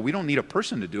voicemail, we don't need a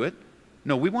person to do it.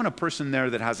 No, we want a person there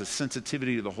that has a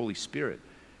sensitivity to the Holy Spirit.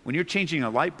 When you're changing a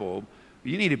light bulb,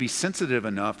 you need to be sensitive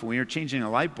enough when you're changing a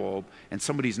light bulb and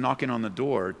somebody's knocking on the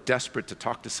door, desperate to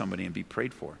talk to somebody and be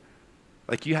prayed for.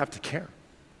 Like, you have to care.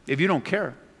 If you don't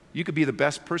care, you could be the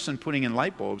best person putting in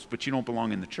light bulbs, but you don't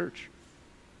belong in the church.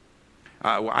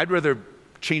 I'd rather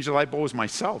change the light bulbs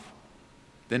myself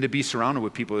than to be surrounded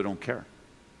with people that don't care.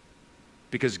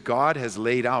 Because God has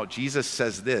laid out, Jesus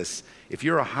says this, if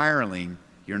you're a hireling,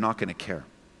 you're not going to care.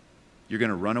 You're going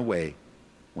to run away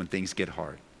when things get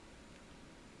hard.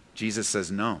 Jesus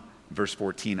says no. Verse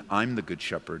 14, I'm the good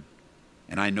shepherd,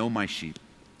 and I know my sheep,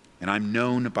 and I'm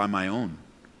known by my own.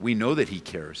 We know that he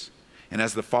cares. And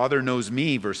as the Father knows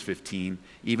me, verse 15,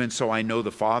 even so I know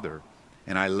the Father,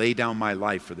 and I lay down my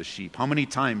life for the sheep. How many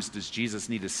times does Jesus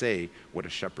need to say what a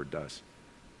shepherd does?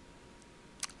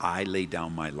 I lay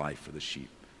down my life for the sheep.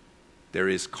 There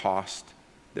is cost,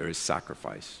 there is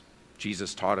sacrifice.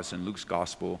 Jesus taught us in Luke's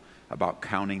gospel about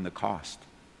counting the cost.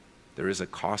 There is a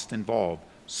cost involved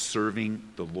serving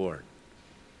the Lord.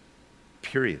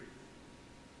 Period.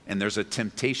 And there's a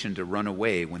temptation to run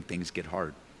away when things get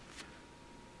hard.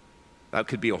 That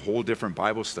could be a whole different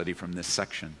Bible study from this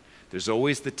section. There's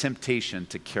always the temptation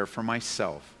to care for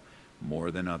myself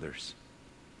more than others.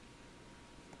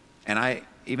 And I,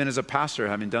 even as a pastor,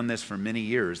 having done this for many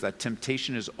years, that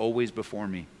temptation is always before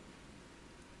me.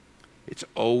 It's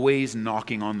always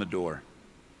knocking on the door.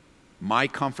 My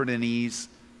comfort and ease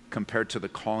compared to the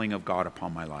calling of God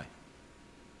upon my life.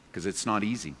 Because it's not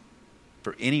easy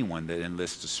for anyone that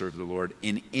enlists to serve the Lord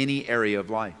in any area of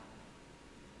life.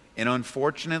 And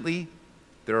unfortunately,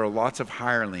 there are lots of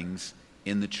hirelings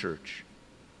in the church.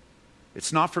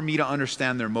 It's not for me to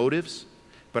understand their motives,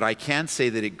 but I can say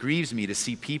that it grieves me to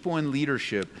see people in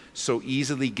leadership so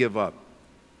easily give up.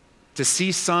 To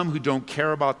see some who don't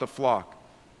care about the flock,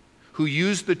 who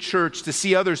use the church, to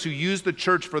see others who use the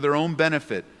church for their own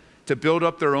benefit, to build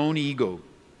up their own ego.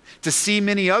 To see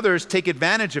many others take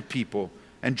advantage of people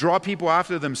and draw people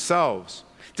after themselves.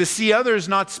 To see others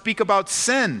not speak about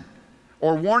sin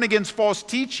or warn against false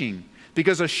teaching,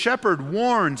 because a shepherd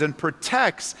warns and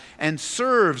protects and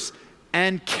serves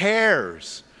and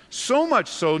cares. So much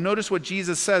so, notice what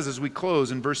Jesus says as we close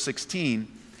in verse 16.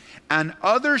 And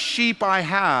other sheep I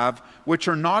have, which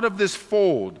are not of this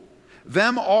fold,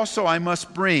 them also I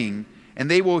must bring, and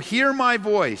they will hear my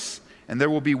voice, and there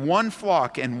will be one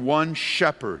flock and one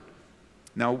shepherd.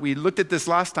 Now, we looked at this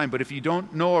last time, but if you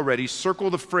don't know already, circle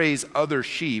the phrase other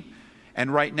sheep,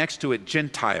 and right next to it,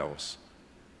 Gentiles.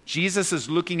 Jesus is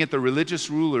looking at the religious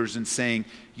rulers and saying,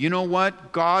 you know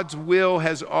what? God's will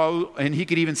has, and he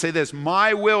could even say this,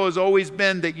 my will has always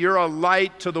been that you're a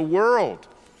light to the world.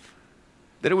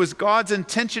 That it was God's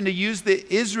intention to use the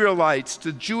Israelites,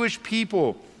 the Jewish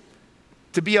people,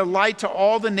 to be a light to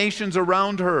all the nations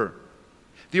around her.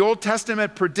 The Old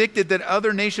Testament predicted that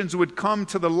other nations would come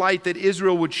to the light that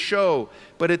Israel would show,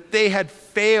 but they had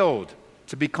failed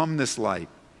to become this light.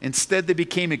 Instead, they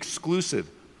became exclusive.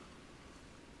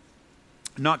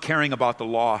 not caring about the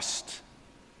lost.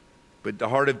 But the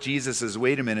heart of Jesus is,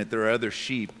 wait a minute, there are other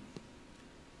sheep.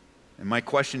 And my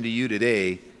question to you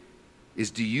today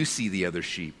is, do you see the other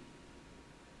sheep?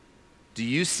 Do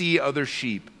you see other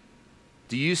sheep?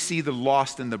 Do you see the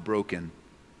lost and the broken?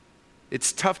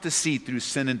 It's tough to see through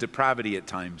sin and depravity at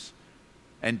times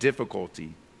and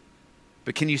difficulty.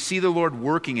 But can you see the Lord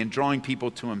working and drawing people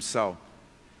to himself?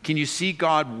 Can you see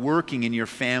God working in your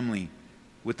family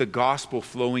with the gospel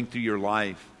flowing through your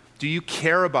life? Do you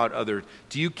care about others?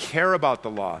 Do you care about the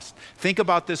lost? Think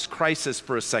about this crisis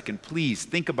for a second. Please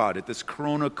think about it. This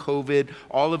corona, COVID,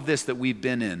 all of this that we've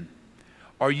been in.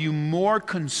 Are you more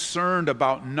concerned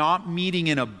about not meeting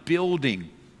in a building,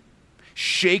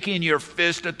 shaking your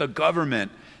fist at the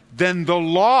government, than the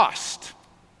lost?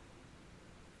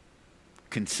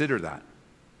 Consider that.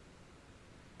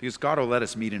 Because God will let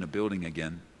us meet in a building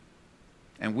again.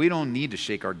 And we don't need to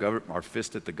shake our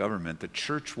fist at the government. The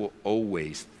church will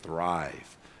always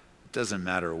thrive. It doesn't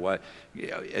matter what.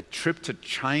 A trip to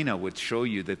China would show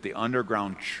you that the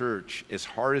underground church, as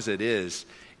hard as it is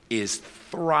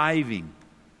thriving.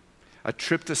 A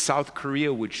trip to South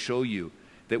Korea would show you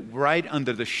that right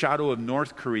under the shadow of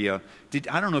North Korea,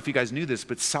 I don't know if you guys knew this,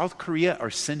 but South Korea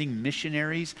are sending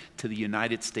missionaries to the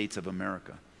United States of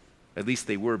America. At least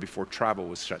they were before travel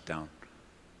was shut down.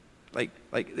 Like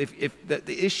if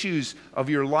the issues of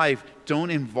your life don't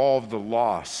involve the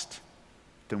lost,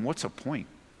 then what's the point?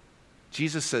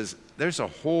 Jesus says, there's a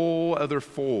whole other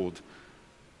fold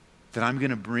that I'm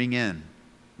going to bring in.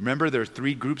 Remember, there are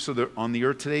three groups on the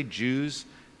earth today: Jews,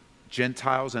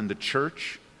 Gentiles, and the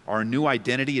church. Our new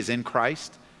identity is in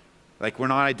Christ. Like, we're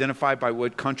not identified by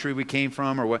what country we came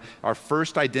from or what. Our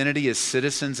first identity is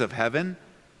citizens of heaven.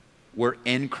 We're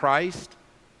in Christ.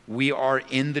 We are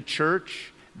in the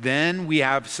church. Then we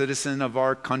have citizen of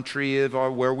our country,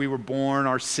 where we were born,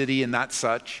 our city, and that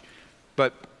such.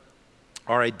 But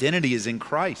our identity is in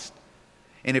Christ.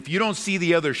 And if you don't see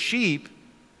the other sheep,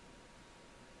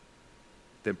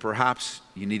 then perhaps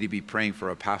you need to be praying for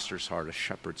a pastor's heart, a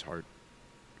shepherd's heart.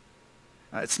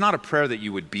 It's not a prayer that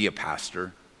you would be a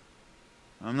pastor.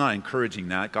 I'm not encouraging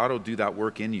that. God will do that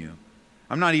work in you.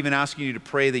 I'm not even asking you to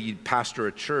pray that you'd pastor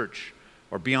a church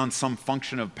or be on some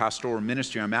function of pastoral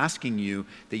ministry. I'm asking you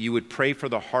that you would pray for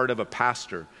the heart of a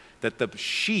pastor, that the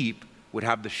sheep would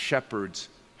have the shepherd's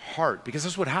heart. Because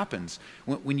that's what happens.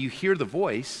 When you hear the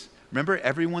voice, remember,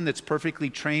 everyone that's perfectly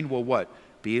trained will what?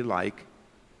 Be like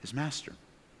his master.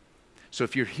 So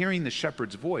if you're hearing the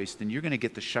shepherd's voice, then you're going to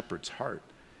get the shepherd's heart.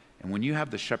 And when you have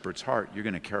the shepherd's heart, you're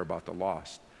going to care about the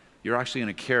lost. You're actually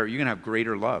going to care. You're going to have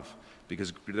greater love,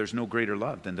 because there's no greater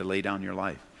love than to lay down your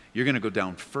life. You're going to go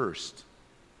down first.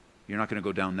 You're not going to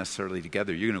go down necessarily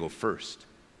together. You're going to go first.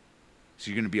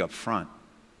 So you're going to be up front.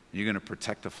 You're going to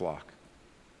protect the flock.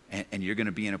 And you're going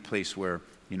to be in a place where,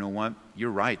 you know what?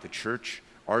 You're right. The church,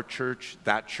 our church,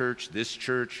 that church, this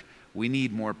church, we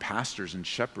need more pastors and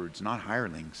shepherds, not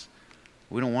hirelings.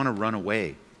 We don't want to run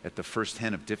away at the first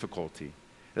hint of difficulty.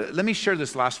 Let me share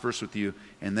this last verse with you,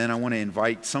 and then I want to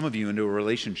invite some of you into a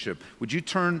relationship. Would you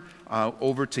turn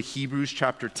over to Hebrews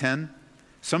chapter 10?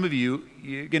 Some of you,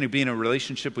 you're going to be in a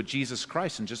relationship with Jesus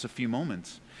Christ in just a few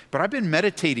moments. But I've been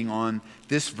meditating on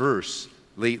this verse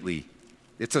lately.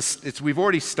 We've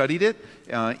already studied it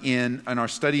in our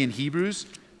study in Hebrews,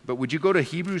 but would you go to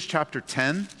Hebrews chapter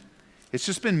 10? It's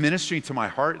just been ministering to my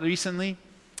heart recently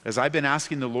as I've been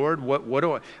asking the Lord,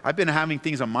 I've been having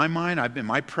things on my mind.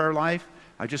 My prayer life,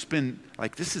 I've just been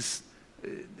like,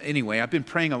 anyway, I've been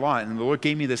praying a lot, and the Lord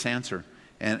gave me this answer.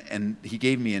 And he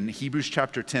gave me in Hebrews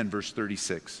chapter 10, verse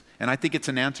 36. And I think it's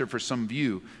an answer for some of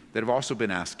you that have also been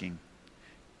asking.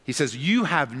 He says, you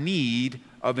have need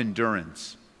of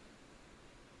endurance.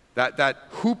 That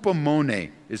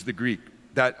hupomone is the Greek.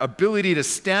 That ability to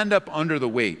stand up under the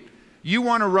weight. You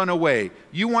want to run away.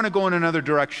 You want to go in another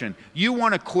direction. You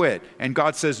want to quit. And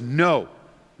God says, no.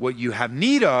 What you have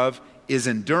need of is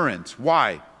endurance.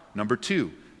 Why? Number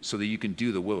 2, so that you can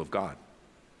do the will of God.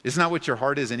 Isn't that what your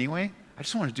heart is anyway? I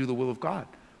just want to do the will of God.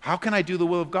 How can I do the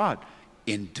will of God?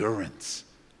 Endurance.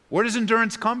 Where does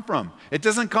endurance come from? It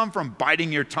doesn't come from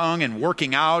biting your tongue and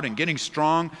working out and getting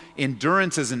strong.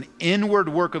 Endurance is an inward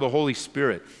work of the Holy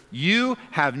Spirit. You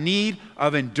have need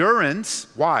of endurance.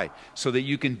 Why? So that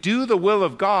you can do the will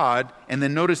of God. And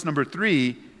then notice number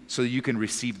 3, so that you can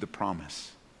receive the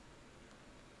promise.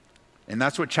 And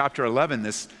that's what chapter 11,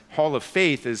 this hall of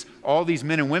faith, is all these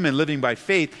men and women living by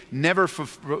faith never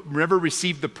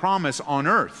received the promise on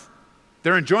earth.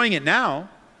 They're enjoying it now,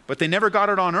 but they never got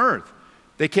it on earth.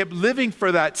 They kept living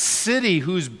for that city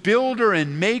whose builder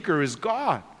and maker is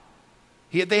God.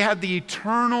 They had the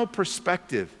eternal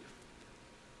perspective.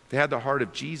 They had the heart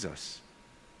of Jesus.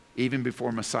 even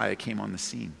before Messiah came on the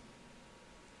scene.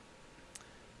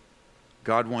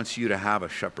 God wants you to have a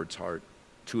shepherd's heart,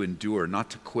 to endure, not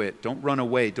to quit. Don't run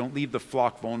away. Don't leave the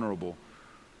flock vulnerable.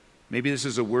 Maybe this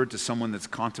is a word to someone that's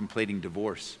contemplating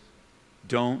divorce.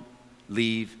 Don't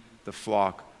leave the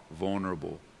flock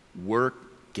vulnerable. Work,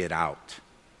 get out.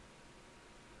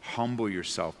 Humble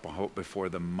yourself before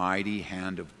the mighty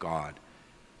hand of God,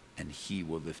 and He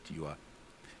will lift you up.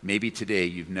 Maybe today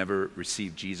you've never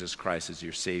received Jesus Christ as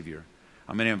your Savior.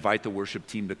 I'm going to invite the worship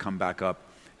team to come back up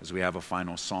as we have a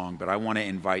final song, but I want to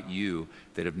invite you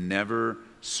that have never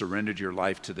surrendered your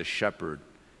life to the shepherd,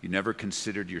 you never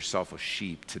considered yourself a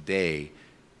sheep, today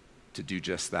to do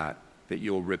just that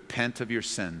you'll repent of your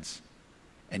sins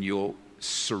and you'll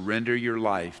surrender your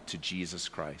life to Jesus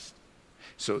Christ.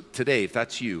 So today, if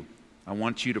that's you, I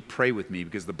want you to pray with me,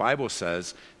 because the Bible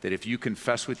says that if you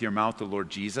confess with your mouth the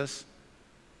Lord Jesus,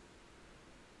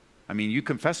 you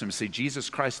confess Him and say, Jesus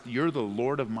Christ, you're the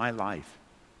Lord of my life,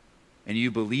 and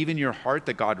you believe in your heart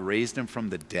that God raised Him from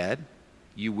the dead,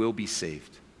 you will be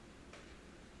saved.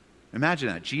 Imagine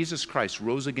that. Jesus Christ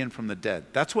rose again from the dead.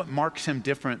 That's what marks Him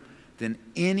different than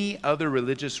any other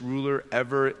religious ruler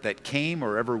ever that came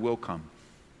or ever will come.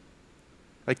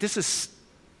 This is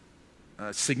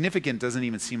significant, doesn't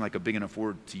even seem like a big enough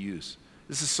word to use.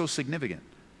 This is so significant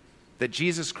that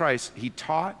Jesus Christ, He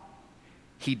taught,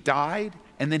 He died,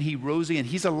 and then He rose again.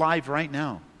 He's alive right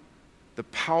now. The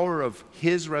power of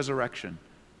His resurrection.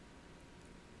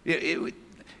 He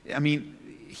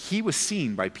was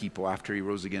seen by people after He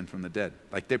rose again from the dead.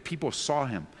 People saw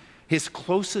Him. His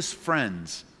closest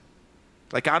friends,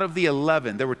 out of the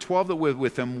 11, there were 12 that were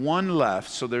with Him, one left,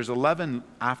 so there's 11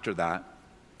 after that.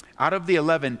 Out of the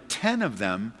 11, 10 of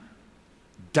them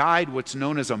died what's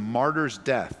known as a martyr's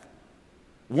death.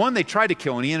 One they tried to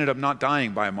kill, and he ended up not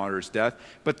dying by a martyr's death,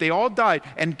 but they all died.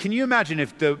 And can you imagine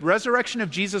if the resurrection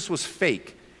of Jesus was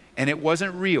fake and it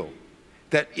wasn't real,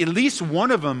 that at least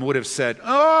one of them would have said,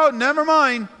 oh, never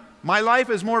mind, my life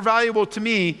is more valuable to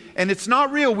me, and it's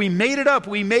not real. We made it up,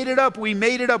 we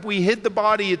hid the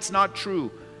body, it's not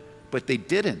true. But they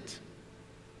didn't.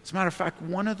 As a matter of fact,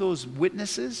 one of those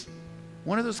witnesses,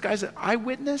 one of those guys, an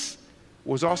eyewitness,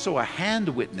 was also a hand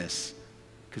witness,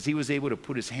 because he was able to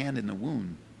put his hand in the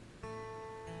wound.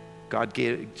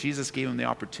 Jesus gave him the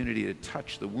opportunity to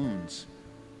touch the wounds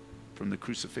from the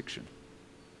crucifixion.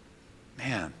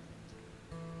 Man,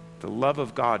 the love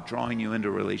of God drawing you into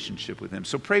a relationship with Him.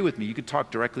 So pray with me. You could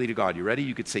talk directly to God. You ready?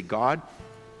 You could say, God,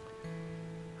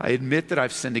 I admit that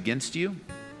I've sinned against you,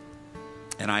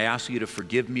 and I ask you to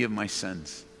forgive me of my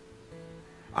sins.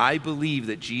 I believe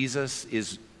that Jesus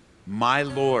is my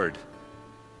Lord,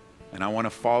 and I want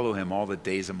to follow Him all the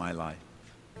days of my life.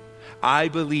 I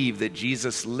believe that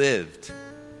Jesus lived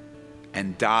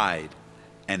and died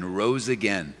and rose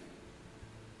again.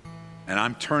 And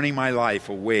I'm turning my life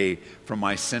away from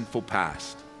my sinful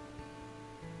past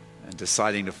and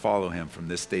deciding to follow Him from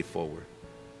this day forward.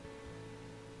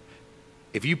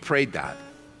 If you prayed that,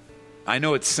 I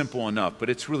know it's simple enough, but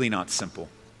it's really not simple.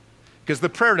 Because the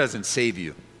prayer doesn't save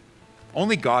you.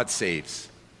 Only God saves.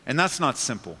 And that's not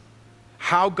simple.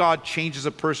 How God changes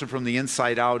a person from the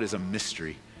inside out is a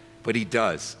mystery. But He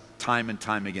does, time and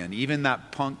time again. Even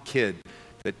that punk kid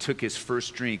that took his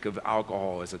first drink of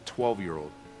alcohol as a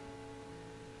 12-year-old,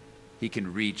 he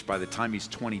can reach, by the time he's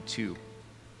 22,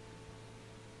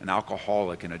 an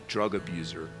alcoholic and a drug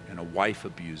abuser and a wife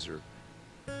abuser.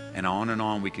 And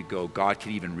on we could go. God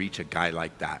could even reach a guy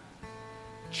like that.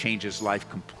 Change his life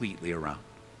completely around.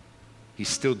 He's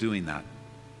still doing that.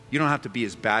 You don't have to be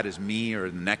as bad as me or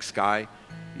the next guy.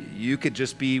 You could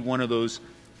just be one of those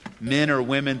men or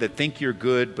women that think you're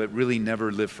good but really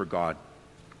never live for God.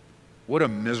 What a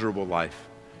miserable life.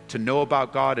 To know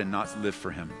about God and not live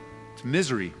for Him. It's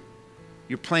misery.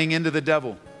 You're playing into the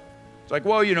devil. It's like,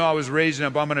 well, I was raised in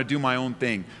it, but I'm going to do my own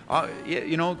thing.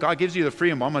 God gives you the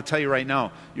freedom, but I'm going to tell you right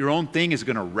now, your own thing is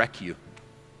going to wreck you.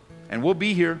 And we'll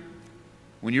be here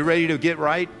when you're ready to get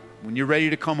right, when you're ready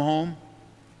to come home,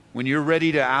 when you're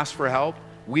ready to ask for help.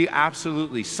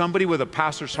 Somebody with a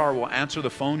pastor's heart will answer the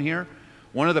phone here.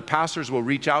 One of the pastors will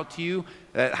reach out to you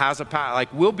that has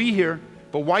we'll be here,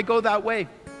 but why go that way?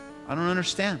 I don't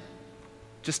understand.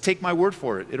 Just take my word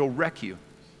for it. It'll wreck you.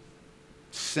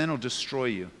 Sin will destroy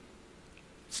you.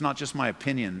 It's not just my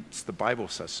opinion, it's the Bible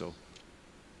says so.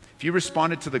 If you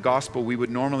responded to the gospel, we would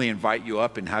normally invite you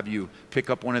up and have you pick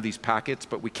up one of these packets,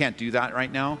 but we can't do that right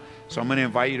now. So I'm going to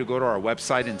invite you to go to our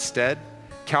website instead,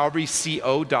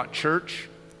 calvaryco.church.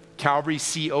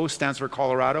 Calvary.co stands for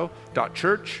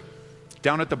Colorado.church.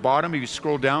 Down at the bottom, if you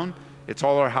scroll down, it's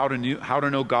all our how to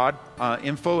know God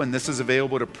info, and this is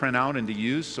available to print out and to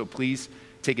use, so please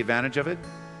take advantage of it.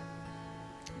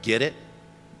 get it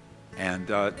and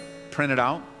print it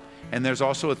out. And there's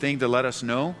also a thing to let us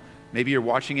know. Maybe you're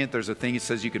watching it, there's a thing that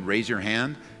says you can raise your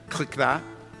hand. Click that.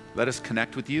 Let us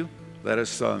connect with you. Let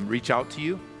us reach out to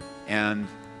you and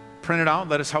print it out.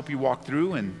 Let us help you walk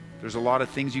through. And there's a lot of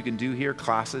things you can do here,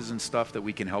 classes and stuff that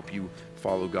we can help you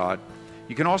follow God.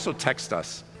 You can also text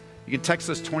us. You can text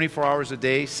us 24 hours a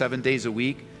day, 7 days a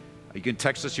week. You can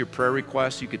text us your prayer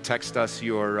requests. You could text us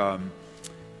your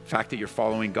fact that you're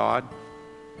following God.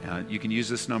 You can use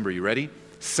this number. You ready?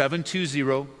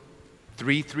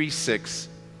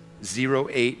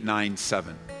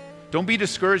 720-336-0897. Don't be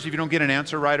discouraged if you don't get an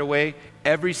answer right away.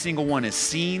 Every single one is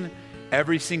seen.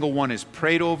 Every single one is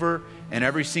prayed over. And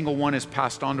every single one is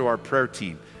passed on to our prayer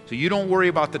team. So you don't worry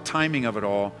about the timing of it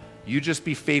all. You just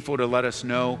be faithful to let us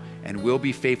know, and we'll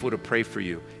be faithful to pray for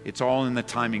you. It's all in the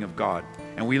timing of God.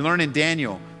 And we learn in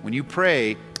Daniel, when you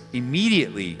pray,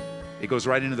 immediately it goes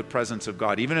right into the presence of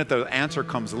God. Even if the answer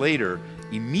comes later,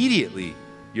 immediately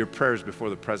your prayer is before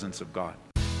the presence of God.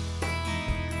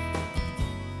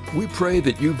 We pray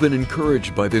that you've been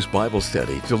encouraged by this Bible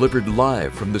study delivered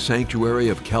live from the sanctuary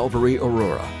of Calvary,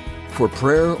 Aurora. For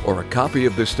prayer or a copy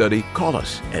of this study, call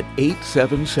us at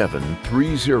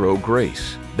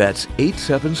 877-30-GRACE. That's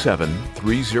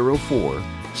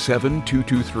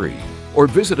 877-304-7223. Or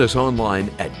visit us online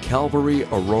at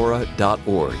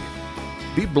calvaryaurora.org.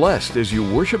 Be blessed as you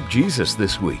worship Jesus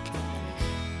this week.